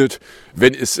gilt es,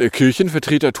 wenn es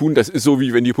Kirchenvertreter tun, das ist so,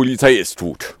 wie wenn die Polizei es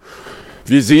tut.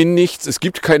 Wir sehen nichts, es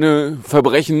gibt keine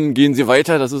Verbrechen, gehen Sie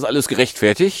weiter, das ist alles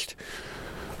gerechtfertigt.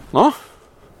 Na?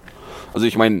 Also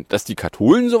ich meine, dass die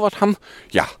Katholen sowas haben,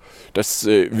 ja, das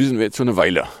wissen wir jetzt schon eine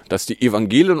Weile. Dass die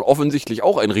Evangelien offensichtlich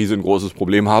auch ein riesengroßes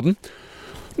Problem haben.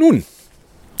 Nun,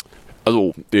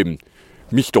 also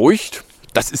mich deucht,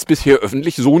 das ist bisher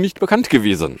öffentlich so nicht bekannt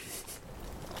gewesen.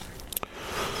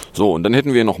 So, und dann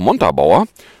hätten wir noch Montabaur.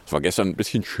 Es war gestern ein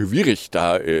bisschen schwierig,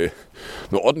 da eine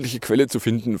ordentliche Quelle zu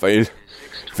finden, weil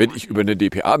wenn ich über eine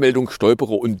DPA-Meldung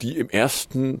stolpere und die im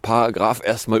ersten Paragraph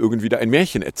erstmal irgendwie da ein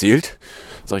Märchen erzählt,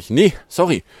 sage ich, nee,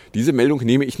 sorry, diese Meldung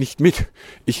nehme ich nicht mit.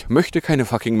 Ich möchte keine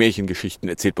fucking Märchengeschichten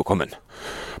erzählt bekommen.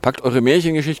 Packt eure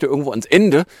Märchengeschichte irgendwo ans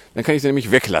Ende, dann kann ich sie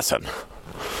nämlich weglassen.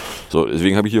 So,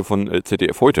 deswegen habe ich hier von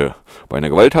ZDF heute. Bei einer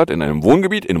Gewalttat in einem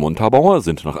Wohngebiet in Montabaur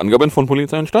sind nach Angaben von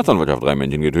Polizei und Staatsanwaltschaft 3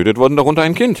 Menschen getötet worden, darunter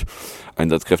ein Kind.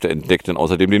 Einsatzkräfte entdeckten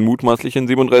außerdem den mutmaßlichen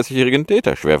 37-jährigen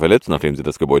Täter schwer verletzt, nachdem sie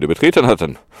das Gebäude betreten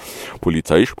hatten.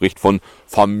 Polizei spricht von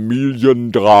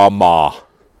Familiendrama.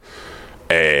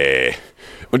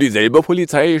 Und dieselbe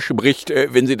Polizei spricht,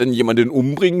 wenn sie dann jemanden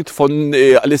umbringt, von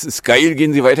alles ist geil,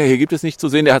 gehen Sie weiter, hier gibt es nichts zu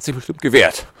sehen, der hat sich bestimmt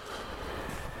gewehrt.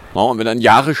 Ja, und wenn dann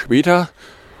Jahre später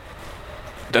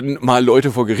dann mal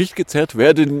Leute vor Gericht gezerrt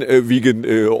werden,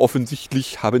 wegen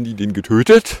offensichtlich haben die den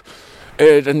getötet,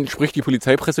 dann spricht die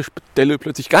Polizeipressestelle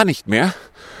plötzlich gar nicht mehr,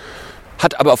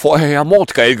 hat aber vorher ja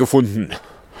Mord geil gefunden.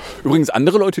 Übrigens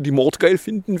andere Leute, die Mord geil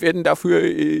finden, werden dafür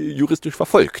juristisch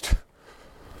verfolgt.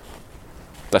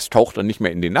 Das taucht dann nicht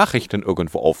mehr in den Nachrichten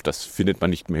irgendwo auf, das findet man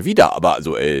nicht mehr wieder, aber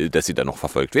also, dass sie dann noch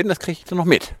verfolgt werden, das kriege ich dann noch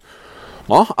mit.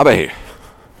 Ja, aber hey.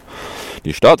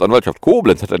 Die Staatsanwaltschaft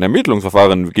Koblenz hat ein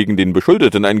Ermittlungsverfahren gegen den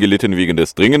Beschuldigten eingelitten wegen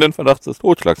des dringenden Verdachts des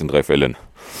Totschlags in 3 Fällen.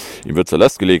 Ihm wird zur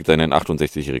Last gelegt, seinen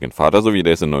 68-jährigen Vater sowie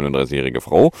dessen 39-jährige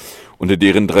Frau und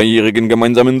deren 3-jährigen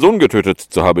gemeinsamen Sohn getötet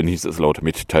zu haben, hieß es laut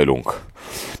Mitteilung.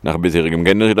 Nach bisherigem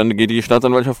Kenntnisstand geht die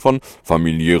Staatsanwaltschaft von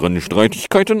familiären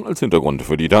Streitigkeiten als Hintergrund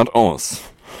für die Tat aus.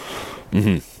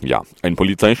 Ja, ein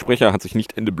Polizeisprecher hat sich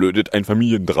nicht entblödet, ein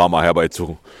Familiendrama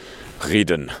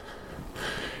herbeizureden.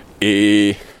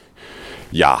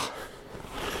 Ja,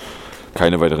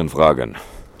 keine weiteren Fragen.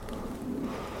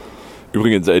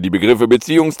 Übrigens, die Begriffe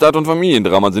Beziehungstat und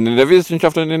Familiendrama sind in der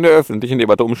Wissenschaft und in der öffentlichen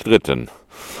Debatte umstritten.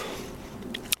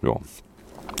 Ja.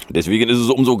 Deswegen ist es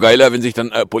umso geiler, wenn sich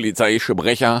dann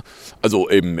Polizeisprecher, also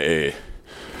eben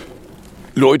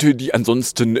Leute, die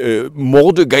ansonsten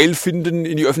Morde geil finden,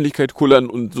 in die Öffentlichkeit kullern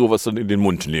und sowas dann in den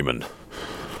Mund nehmen.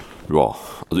 Ja,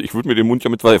 also ich würde mir den Mund ja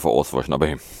mit Seife auswaschen, aber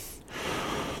hey.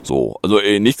 So, also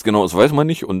nichts Genaues weiß man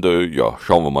nicht und ja,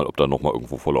 schauen wir mal, ob da nochmal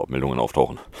irgendwo Follow-up-Meldungen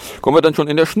auftauchen. Kommen wir dann schon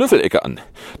in der Schnüffelecke an.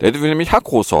 Da hätten wir nämlich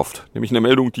Microsoft, nämlich eine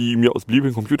Meldung, die mir aus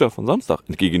beliebigen Computer von Samstag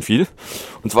entgegenfiel.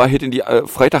 Und zwar hätten die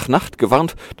Freitagnacht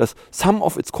gewarnt, dass some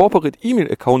of its corporate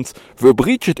email-accounts were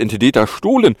breached and data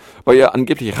stolen by a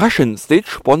angeblich Russian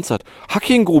state-sponsored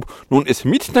hacking group known as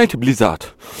Midnight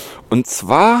Blizzard. Und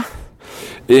zwar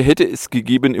hätte es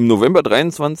gegeben im November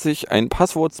 23 ein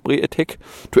Password-Spray-Attack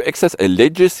to access a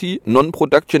Legacy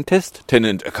Non-Production Test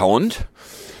Tenant Account.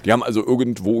 Die haben also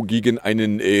irgendwo gegen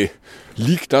einen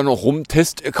liegt da noch rum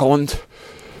Test-Account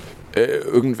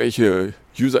irgendwelche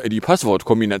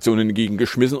User-ID-Passwort-Kombinationen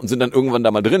gegengeschmissen und sind dann irgendwann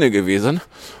da mal drinne gewesen.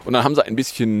 Und dann haben sie ein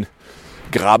bisschen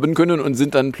graben können und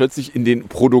sind dann plötzlich in den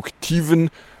produktiven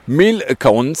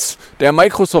Mail-Accounts der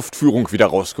Microsoft-Führung wieder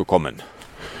rausgekommen.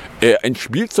 Ein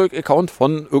Spielzeug-Account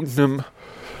von irgendeinem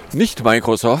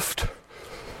Nicht-Microsoft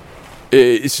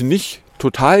ist nicht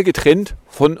total getrennt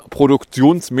von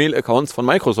Produktions-Mail-Accounts von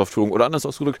Microsoft-Führung. Oder anders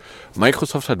ausgedrückt,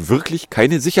 Microsoft hat wirklich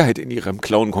keine Sicherheit in ihrem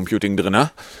Cloud-Computing drin.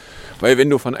 Weil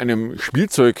wenn du von einem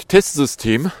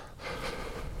Spielzeug-Testsystem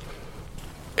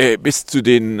bis zu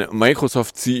den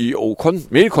Microsoft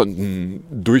CEO-Mail-Konten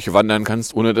durchwandern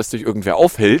kannst, ohne dass dich irgendwer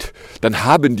aufhält, dann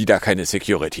haben die da keine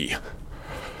Security.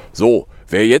 So,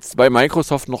 wer jetzt bei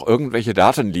Microsoft noch irgendwelche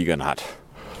Daten liegen hat,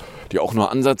 die auch nur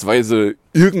ansatzweise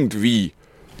irgendwie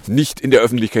nicht in der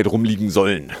Öffentlichkeit rumliegen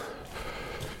sollen,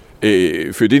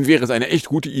 für den wäre es eine echt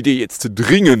gute Idee, jetzt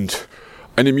dringend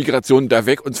eine Migration da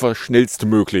weg und zwar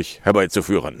schnellstmöglich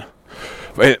herbeizuführen.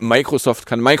 Weil Microsoft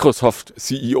kann Microsoft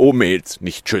CEO-Mails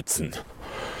nicht schützen.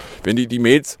 Wenn die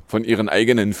Mails von ihren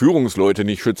eigenen Führungsleuten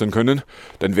nicht schützen können,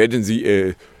 dann werden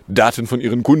sie Daten von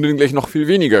ihren Kunden gleich noch viel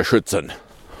weniger schützen.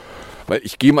 Weil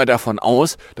ich gehe mal davon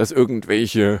aus, dass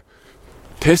irgendwelche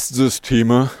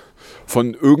Testsysteme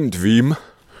von irgendwem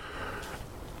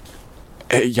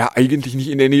ja eigentlich nicht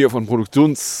in der Nähe von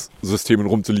Produktionssystemen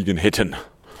rumzuliegen hätten.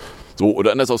 So,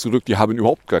 oder anders ausgedrückt, die haben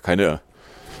überhaupt gar keine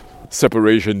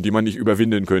Separation, die man nicht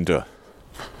überwinden könnte.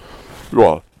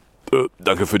 Ja,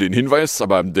 danke für den Hinweis,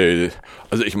 aber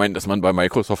also ich meine, dass man bei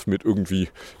Microsoft mit irgendwie,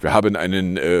 wir haben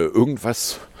einen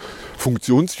irgendwas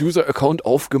Funktions-User-Account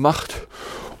aufgemacht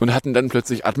und hatten dann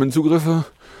plötzlich Admin-Zugriffe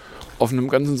auf einem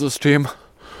ganzen System.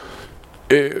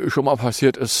 schon mal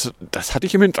passiert ist, das hatte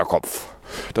ich im Hinterkopf.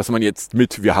 Dass man jetzt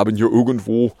wir haben hier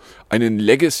irgendwo einen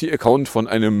Legacy-Account von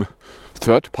einem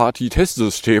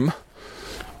Third-Party-Testsystem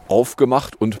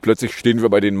aufgemacht und plötzlich stehen wir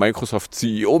bei den Microsoft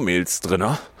CEO-Mails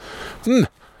drin.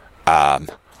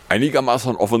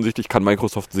 Einigermaßen offensichtlich kann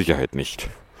Microsoft Sicherheit nicht.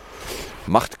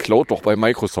 Macht Cloud doch bei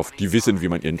Microsoft, die wissen, wie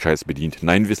man ihren Scheiß bedient.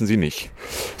 Nein, wissen sie nicht.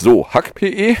 So,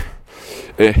 Hack.pe,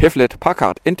 Hewlett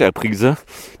Packard Enterprise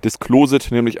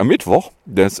disclosed nämlich am Mittwoch,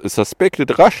 that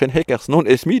suspected Russian hackers known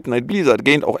as Midnight Blizzard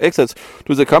gained auch access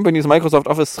to the company's Microsoft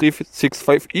Office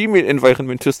 365 email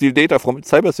environment to steal data from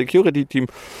its cybersecurity team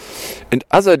and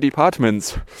other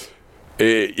departments.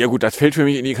 Ja gut, das fällt für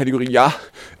mich in die Kategorie, ja,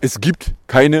 es gibt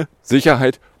keine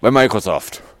Sicherheit bei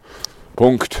Microsoft.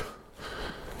 Punkt.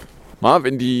 Mal,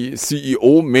 wenn die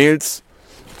CEO-Mails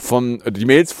vom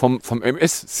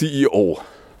MS-CEO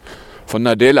von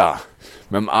Nadella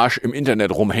mit dem Arsch im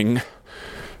Internet rumhängen,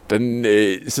 dann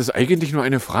ist es eigentlich nur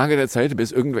eine Frage der Zeit,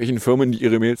 bis irgendwelchen Firmen, die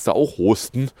ihre Mails da auch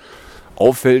hosten,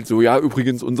 auffällt, so ja,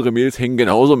 übrigens, unsere Mails hängen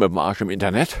genauso mit dem Arsch im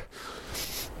Internet,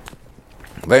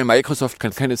 weil Microsoft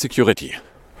kann keine Security.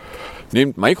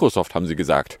 Nehmt Microsoft, haben sie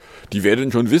gesagt. Die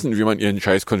werden schon wissen, wie man ihren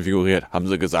Scheiß konfiguriert, haben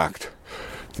sie gesagt.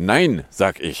 Nein,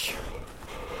 sag ich.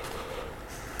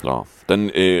 So, dann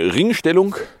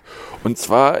Ringstellung. Und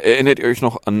zwar erinnert ihr euch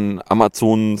noch an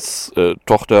Amazons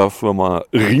Tochterfirma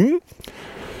Ring,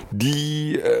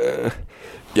 die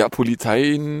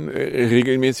Polizeien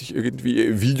regelmäßig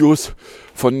irgendwie Videos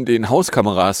von den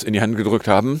Hauskameras in die Hand gedrückt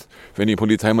haben, wenn die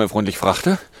Polizei mal freundlich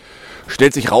fragte.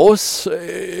 Stellt sich raus,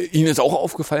 ihnen ist auch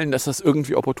aufgefallen, dass das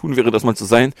irgendwie opportun wäre, das mal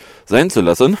sein zu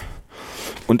lassen.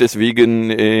 Und deswegen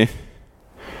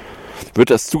wird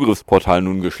das Zugriffsportal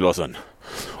nun geschlossen.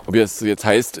 Ob das jetzt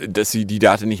heißt, dass sie die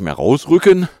Daten nicht mehr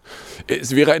rausrücken,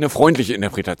 es wäre eine freundliche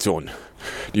Interpretation.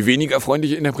 Die weniger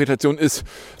freundliche Interpretation ist,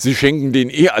 sie schenken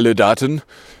denen alle Daten,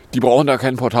 die brauchen da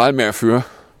kein Portal mehr für,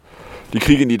 die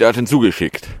kriegen die Daten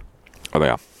zugeschickt. Aber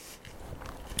ja.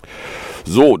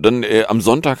 So, dann am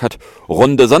Sonntag hat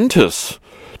Ron DeSantis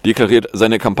deklariert,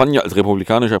 seine Kampagne als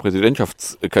republikanischer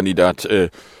Präsidentschaftskandidat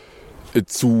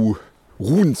zu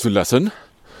ruhen zu lassen.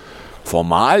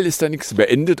 Formal ist da nichts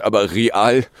beendet, aber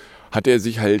real hat er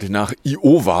sich halt nach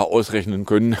Iowa ausrechnen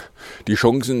können. Die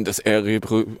Chancen, dass er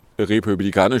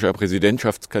republikanischer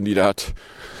Präsidentschaftskandidat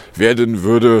werden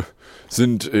würde,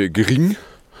 sind gering.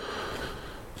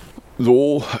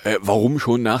 So, warum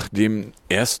schon nach dem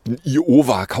ersten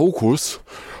Iowa-Kaukus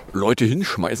Leute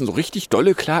hinschmeißen? So richtig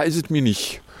dolle klar ist es mir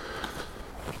nicht.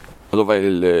 Also,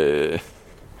 weil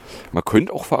man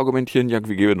könnte auch verargumentieren, ja,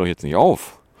 wir geben doch jetzt nicht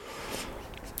auf.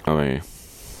 Aber ja.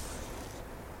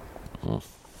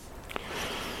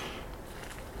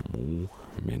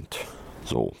 Moment.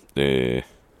 So.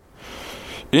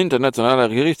 Internationaler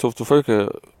Gerichtshof zu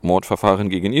Völkermordverfahren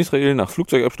gegen Israel nach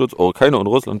Flugzeugabsturz. Ukraine und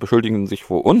Russland beschuldigen sich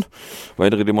vor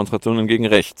weitere Demonstrationen gegen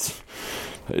rechts.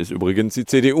 Da ist übrigens die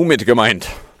CDU mit gemeint.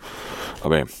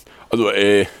 Aber also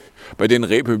bei den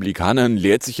Republikanern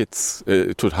leert sich jetzt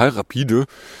total rapide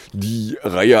die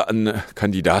Reihe an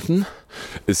Kandidaten.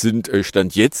 Es sind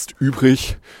Stand jetzt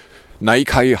übrig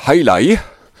Naikai Hailai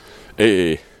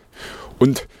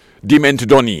und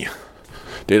Dement Donny,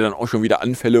 der dann auch schon wieder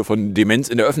Anfälle von Demenz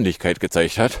in der Öffentlichkeit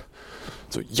gezeigt hat.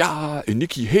 So, ja,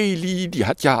 Nikki Haley, die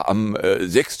hat ja am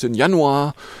 6.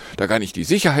 Januar da gar nicht die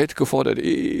Sicherheit gefordert.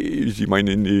 Sie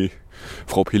meinen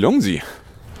Frau Pelonzi.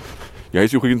 Die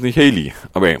heißt übrigens nicht Haley,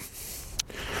 aber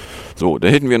so, da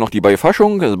hätten wir noch die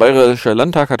Beifaschung. Der Bayerische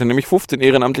Landtag hatte nämlich 15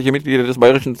 ehrenamtliche Mitglieder des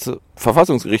Bayerischen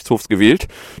Verfassungsgerichtshofs gewählt.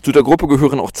 Zu der Gruppe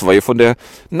gehören auch 2 von der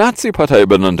Nazi-Partei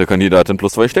benannte Kandidaten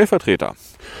plus 2 Stellvertreter.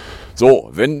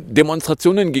 So, wenn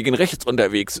Demonstrationen gegen rechts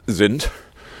unterwegs sind,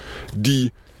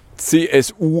 die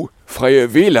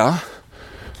CSU-freie Wähler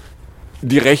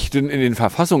die Rechten in den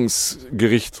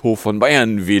Verfassungsgerichtshof von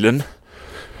Bayern wählen,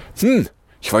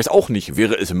 ich weiß auch nicht,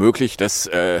 wäre es möglich, dass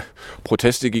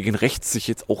Proteste gegen rechts sich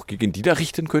jetzt auch gegen die da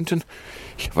richten könnten?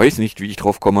 Ich weiß nicht, wie ich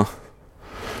drauf komme.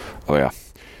 Aber ja.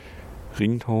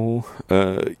 Ringtau.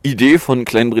 Idee von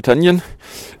Kleinbritannien.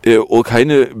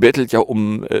 Ukraine bettelt ja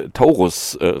um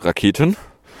Taurus-Raketen.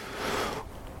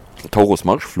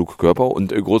 Taurus-Marschflugkörper.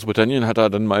 Und Großbritannien hat da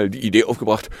dann mal die Idee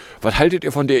aufgebracht. Was haltet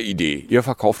ihr von der Idee? Ihr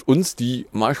verkauft uns die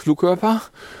Marschflugkörper.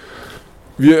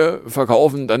 Wir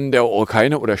verkaufen dann der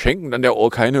Ukraine oder schenken dann der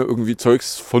Ukraine irgendwie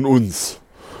Zeugs von uns.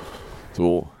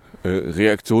 So,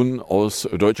 Reaktionen aus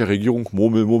deutscher Regierung,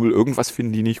 Murmel, irgendwas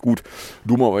finden die nicht gut.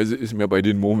 Dummerweise ist mir bei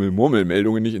den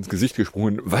Murmel-Meldungen nicht ins Gesicht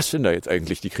gesprungen, was denn da jetzt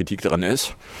eigentlich die Kritik dran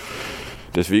ist.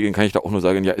 Deswegen kann ich da auch nur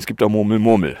sagen, ja, es gibt da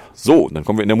Murmel. So, dann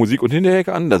kommen wir in der Musik- und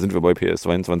Hinterhecke an. Da sind wir bei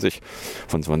PS22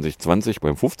 von 2020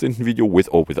 beim 15. Video, With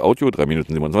or Without You. 3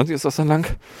 Minuten 27 ist das dann lang.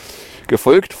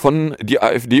 Gefolgt von die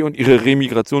AfD und ihre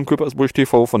Remigration Köpersbusch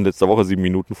TV von letzter Woche 7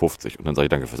 Minuten 50. Und dann sage ich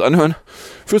danke fürs Anhören,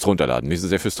 fürs Runterladen,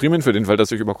 nächstes Jahr fürs Streamen, für den Fall,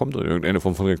 dass ihr überkommt oder irgendeine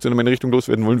Form von Reaktion in meine Richtung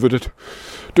loswerden wollen würdet,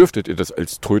 dürftet ihr das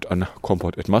als Tröd an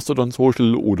ComPod@Mastodon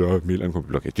Social oder Mail an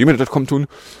computerblog@gmail.com tun.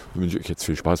 Und wünsche euch jetzt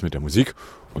viel Spaß mit der Musik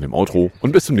und dem Outro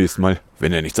und bis zum nächsten Mal,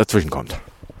 wenn nichts dazwischen kommt.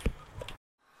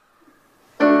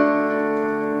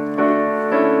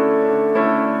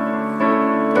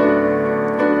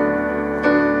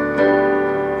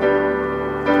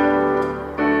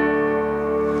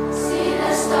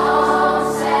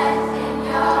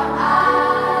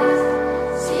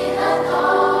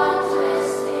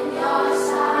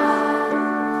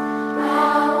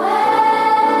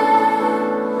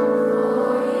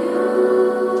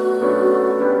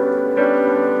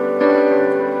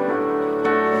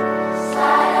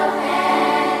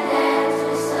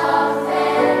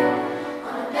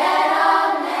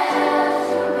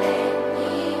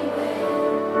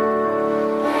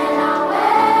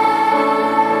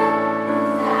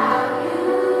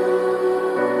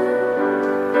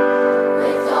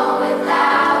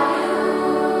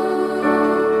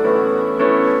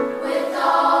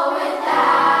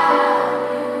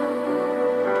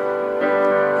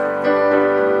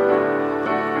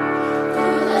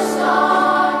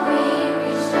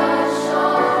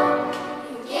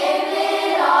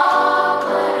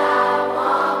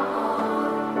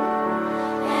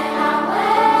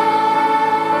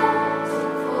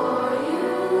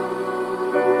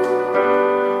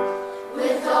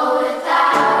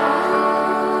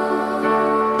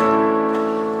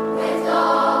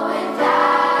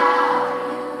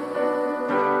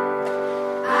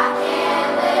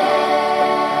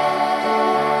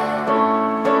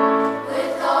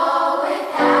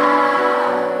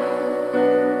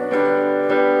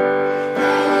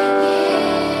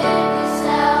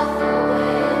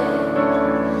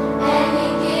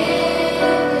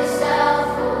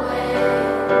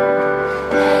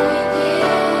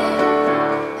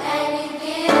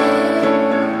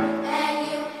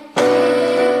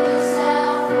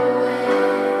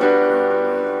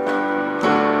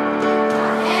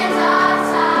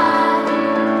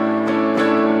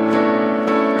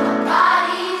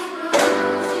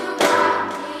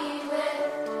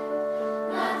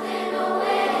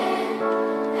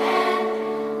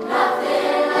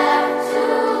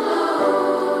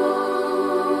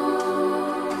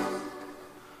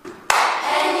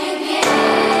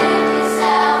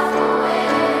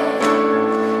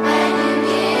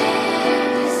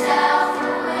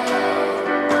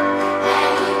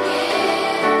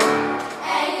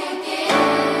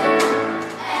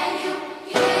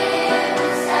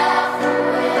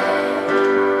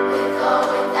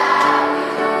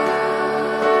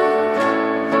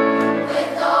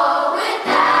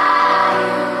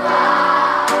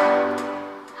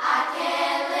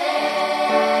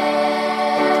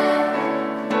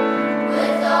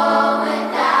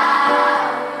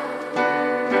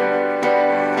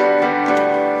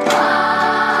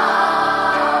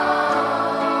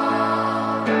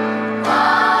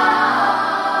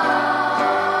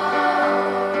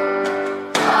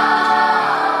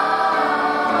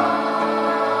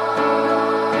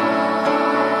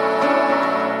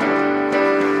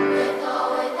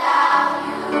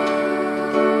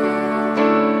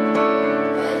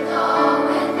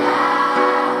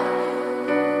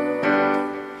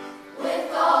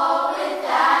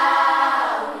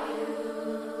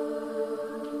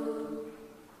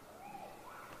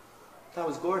 That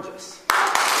was gorgeous.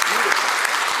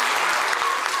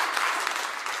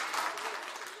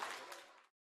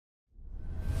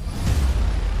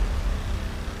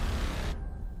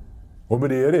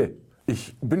 Obediere,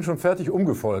 ich bin schon fertig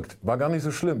umgefolgt. War gar nicht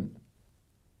so schlimm.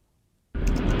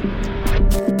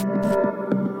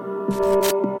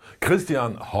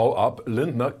 Christian, hau ab,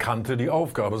 Lindner kannte die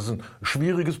Aufgabe. Es ist ein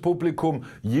schwieriges Publikum.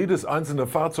 Jedes einzelne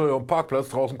Fahrzeug am Parkplatz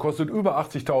draußen kostet über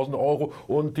 80.000 €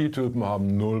 und die Typen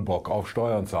haben null Bock auf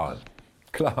Steuern zahlen.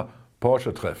 Klar,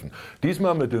 Porsche-Treffen.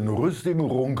 Diesmal mit den rüstigen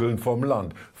Runkeln vom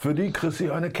Land, für die Chrissy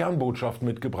eine Kernbotschaft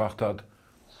mitgebracht hat.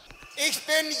 Ich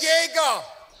bin Jäger!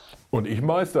 Und ich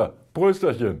Meister.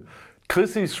 Prösterchen.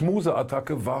 Chrissys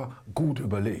Schmuseattacke war gut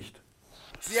überlegt.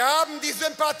 Sie haben die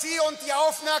Sympathie und die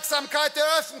Aufmerksamkeit der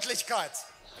Öffentlichkeit.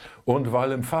 Und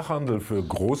weil im Fachhandel für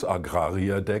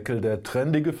Großagrarierdeckel der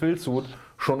trendige Filzhut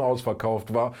schon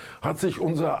ausverkauft war, hat sich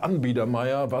unser Anbieter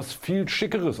Meier was viel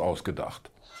Schickeres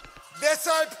ausgedacht.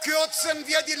 Deshalb kürzen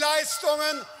wir die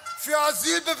Leistungen für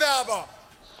Asylbewerber.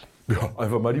 Ja,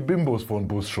 einfach mal die Bimbos vor den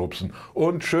Bus schubsen.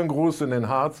 Und schönen Gruß in den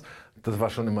Harz. Das war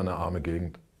schon immer eine arme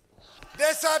Gegend.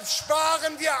 Deshalb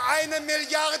sparen wir 1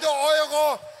 Milliarde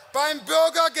Euro beim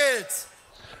Bürgergeld.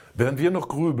 Während wir noch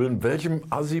grübeln, welchem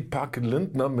Assi-Pack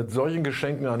Lindner mit solchen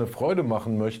Geschenken eine Freude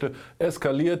machen möchte,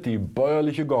 eskaliert die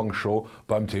bäuerliche Gongshow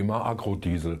beim Thema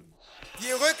Agrodiesel.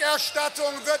 Die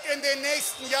Rückerstattung wird in den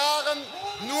nächsten Jahren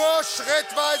nur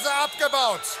schrittweise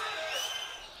abgebaut.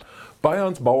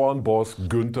 Bayerns Bauernboss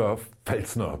Günther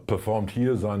Felsner performt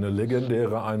hier seine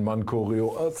legendäre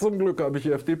Ein-Mann-Choreo. Zum Glück habe ich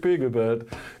FDP gewählt.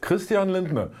 Christian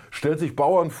Lindner stellt sich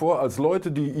Bauern vor als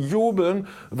Leute, die jubeln,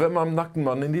 wenn man nackten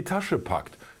Mann in die Tasche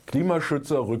packt.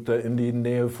 Klimaschützer rückt er in die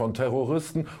Nähe von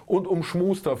Terroristen und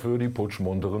umschmust dafür die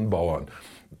putschmunteren Bauern.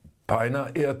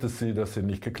 Beinahe ehrt es sie, dass sie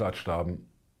nicht geklatscht haben.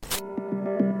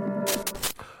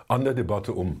 An der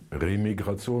Debatte um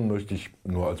Remigration möchte ich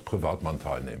nur als Privatmann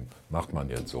teilnehmen. Macht man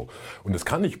jetzt so. Und es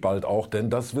kann nicht bald auch, denn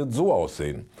das wird so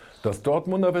aussehen. Das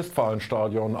Dortmunder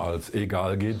Westfalenstadion als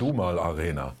Egal geh du mal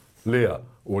Arena. Leer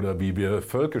oder wie wir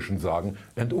Völkischen sagen,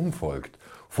 entumvolkt.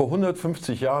 Vor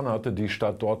 150 Jahren hatte die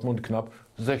Stadt Dortmund knapp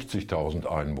 60.000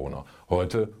 Einwohner.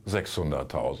 Heute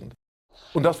 600.000.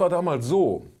 Und das war damals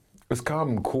so. Es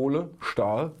kamen Kohle,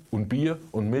 Stahl und Bier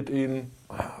und mit ihnen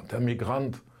der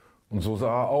Migrant. Und so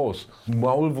sah er aus.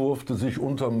 Maulwurfte sich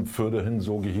unterm fürderhin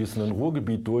so gehießenen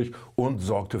Ruhrgebiet durch und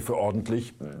sorgte für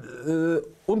ordentlich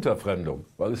Unterfremdung,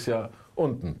 weil es ja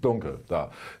unten dunkel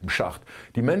da im Schacht.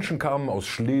 Die Menschen kamen aus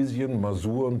Schlesien,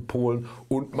 Masuren, Polen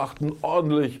und machten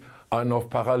ordentlich einen auf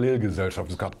Parallelgesellschaft.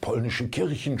 Es gab polnische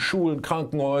Kirchen, Schulen,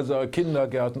 Krankenhäuser,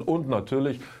 Kindergärten und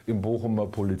natürlich im Bochumer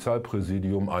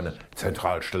Polizeipräsidium eine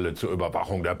Zentralstelle zur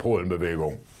Überwachung der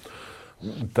Polenbewegung.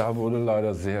 Da wurde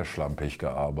leider sehr schlampig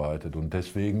gearbeitet und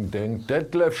deswegen denkt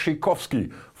Detlef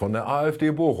Schikowski von der AfD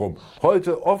Bochum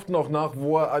heute oft noch nach,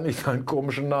 wo er eigentlich seinen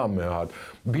komischen Namen mehr hat.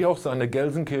 Wie auch seine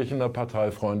Gelsenkirchener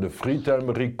Parteifreunde Friedhelm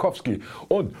Rikowski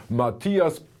und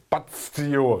Matthias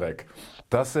Bastiorek.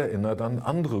 Das erinnert an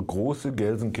andere große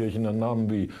Gelsenkirchener Namen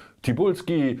wie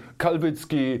Tibulski,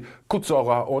 Kalwitzki,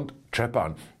 Kutzora und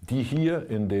Czepan, die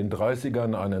hier in den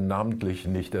 30ern eine namentlich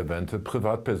nicht erwähnte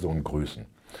Privatperson grüßen.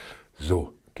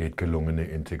 So geht gelungene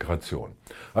Integration.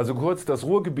 Also kurz, das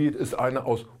Ruhrgebiet ist eine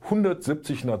aus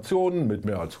 170 Nationen mit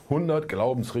mehr als 100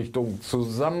 Glaubensrichtungen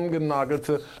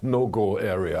zusammengenagelte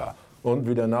No-Go-Area. Und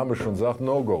wie der Name schon sagt,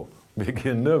 No-Go. Wir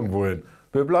gehen nirgendwo hin.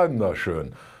 Wir bleiben da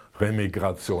schön.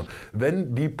 Remigration.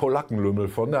 Wenn die Polackenlümmel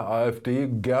von der AfD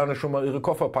gerne schon mal ihre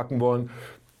Koffer packen wollen,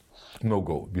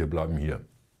 No-Go. Wir bleiben hier.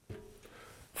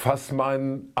 Fass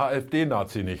meinen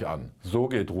AfD-Nazi nicht an. So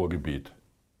geht Ruhrgebiet.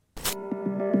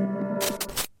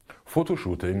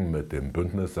 Fotoshooting mit dem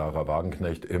Bündnis Sarah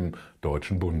Wagenknecht im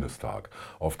Deutschen Bundestag.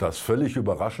 Auf das völlig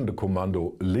überraschende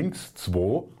Kommando Links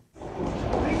 2.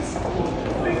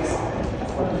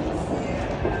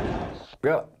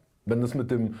 Ja, wenn es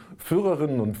mit dem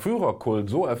Führerinnen- und Führerkult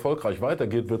so erfolgreich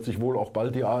weitergeht, wird sich wohl auch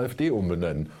bald die AfD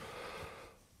umbenennen.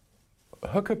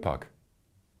 Höckepack.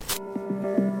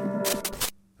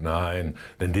 Nein,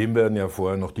 denn dem werden ja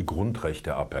vorher noch die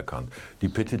Grundrechte aberkannt. Die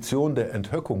Petition der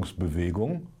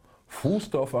Enthöckungsbewegung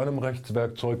fußt auf einem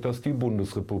Rechtswerkzeug, das die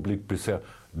Bundesrepublik bisher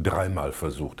 3-mal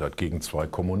versucht hat, gegen 2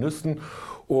 Kommunisten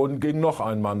und gegen noch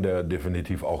einen Mann, der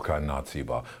definitiv auch kein Nazi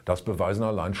war. Das beweisen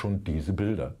allein schon diese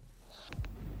Bilder.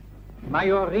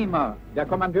 Major Rehmer, der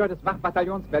Kommandeur des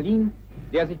Wachbataillons Berlin,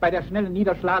 der sich bei der schnellen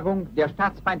Niederschlagung der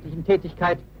staatsfeindlichen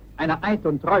Tätigkeit einer eid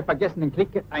und treu vergessenen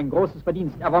Clique ein großes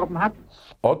Verdienst erworben hat.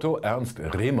 Otto Ernst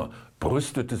Rehmer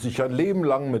brüstete sich ein Leben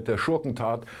lang mit der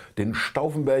Schurkentat, den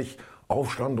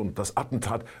Stauffenberg-Aufstand und das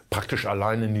Attentat praktisch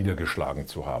alleine niedergeschlagen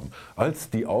zu haben.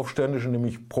 Als die Aufständischen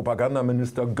nämlich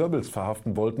Propagandaminister Goebbels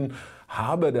verhaften wollten,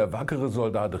 habe der wackere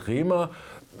Soldat Rehmer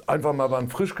einfach mal beim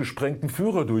frisch gesprengten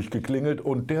Führer durchgeklingelt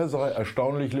und der sei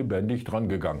erstaunlich lebendig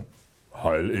drangegangen.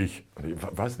 Heil ich. Ich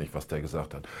weiß nicht, was der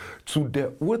gesagt hat. Zu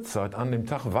der Uhrzeit an dem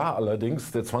Tag war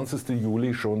allerdings der 20.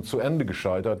 Juli schon zu Ende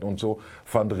gescheitert und so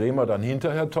fand Rehmer dann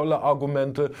hinterher tolle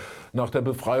Argumente, nach der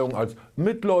Befreiung als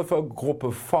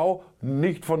Mitläufergruppe V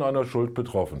nicht von einer Schuld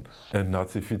betroffen,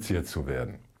 entnazifiziert zu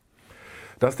werden.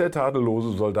 Dass der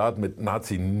tadellose Soldat mit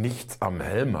Nazi nichts am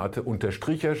Helm hatte,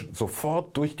 unterstrich er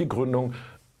sofort durch die Gründung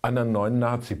einer neuen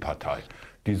Nazi-Partei.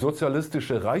 Die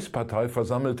Sozialistische Reichspartei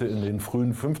versammelte in den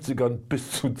frühen 50ern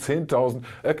bis zu 10.000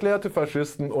 erklärte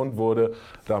Faschisten und wurde,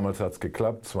 damals hat es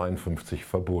geklappt, 52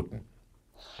 verboten.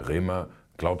 Rehmer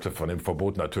glaubte von dem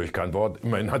Verbot natürlich kein Wort.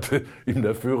 Immerhin hatte ihm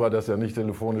der Führer das ja nicht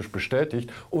telefonisch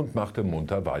bestätigt und machte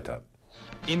munter weiter.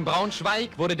 In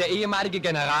Braunschweig wurde der ehemalige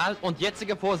General und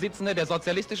jetzige Vorsitzende der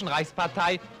Sozialistischen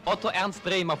Reichspartei Otto Ernst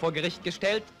Rehmer vor Gericht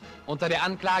gestellt, unter der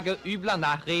Anklage übler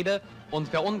Nachrede und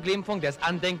Verunglimpfung des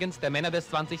Andenkens der Männer des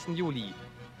 20. Juli.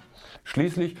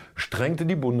 Schließlich strengte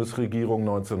die Bundesregierung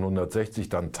 1960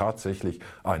 dann tatsächlich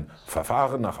ein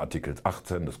Verfahren nach Artikel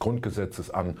 18 des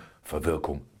Grundgesetzes an,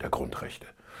 Verwirkung der Grundrechte.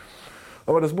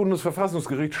 Aber das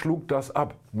Bundesverfassungsgericht schlug das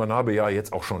ab. Man habe ja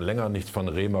jetzt auch schon länger nichts von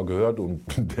Rehmer gehört und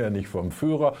der nicht vom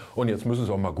Führer. Und jetzt müsse es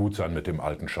auch mal gut sein mit dem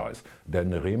alten Scheiß.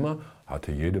 Denn Rehmer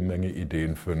hatte jede Menge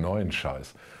Ideen für neuen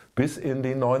Scheiß. Bis in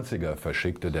die 90er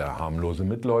verschickte der harmlose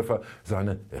Mitläufer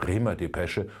seine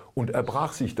Rehmer-Depesche und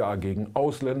erbrach sich da gegen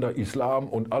Ausländer, Islam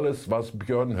und alles, was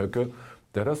Björn Höcke,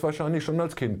 der das wahrscheinlich schon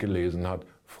als Kind gelesen hat,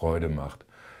 Freude macht.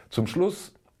 Zum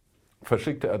Schluss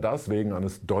verschickte er das wegen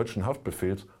eines deutschen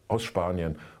Haftbefehls aus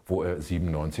Spanien, wo er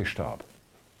 97 starb.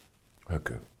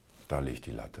 Höcke, da liegt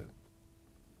die Latte.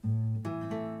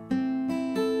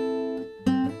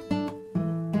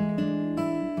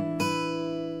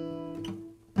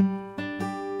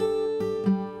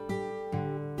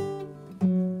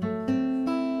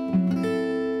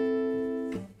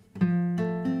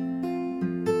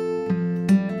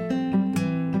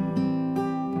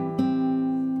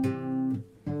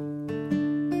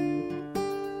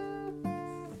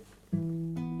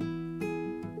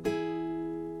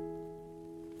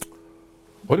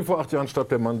 Heute vor 8 Jahren starb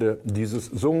der Mann, der dieses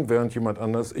sung, während jemand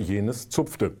anders jenes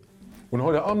zupfte. Und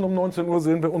heute Abend um 19 Uhr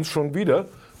sehen wir uns schon wieder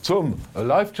zum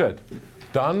Live-Chat.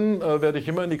 Dann werde ich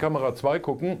immer in die Kamera 2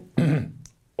 gucken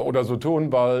oder so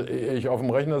tun, weil ich auf dem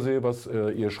Rechner sehe, was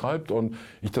ihr schreibt und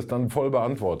ich das dann voll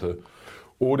beantworte.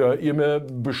 Oder ihr mir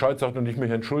Bescheid sagt und ich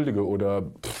mich entschuldige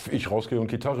oder ich rausgehe und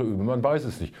Gitarre übe. Man weiß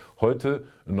es nicht. Heute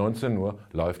 19 Uhr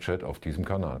Live-Chat auf diesem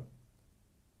Kanal.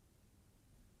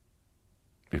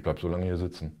 Ich bleib so lange hier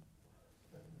sitzen.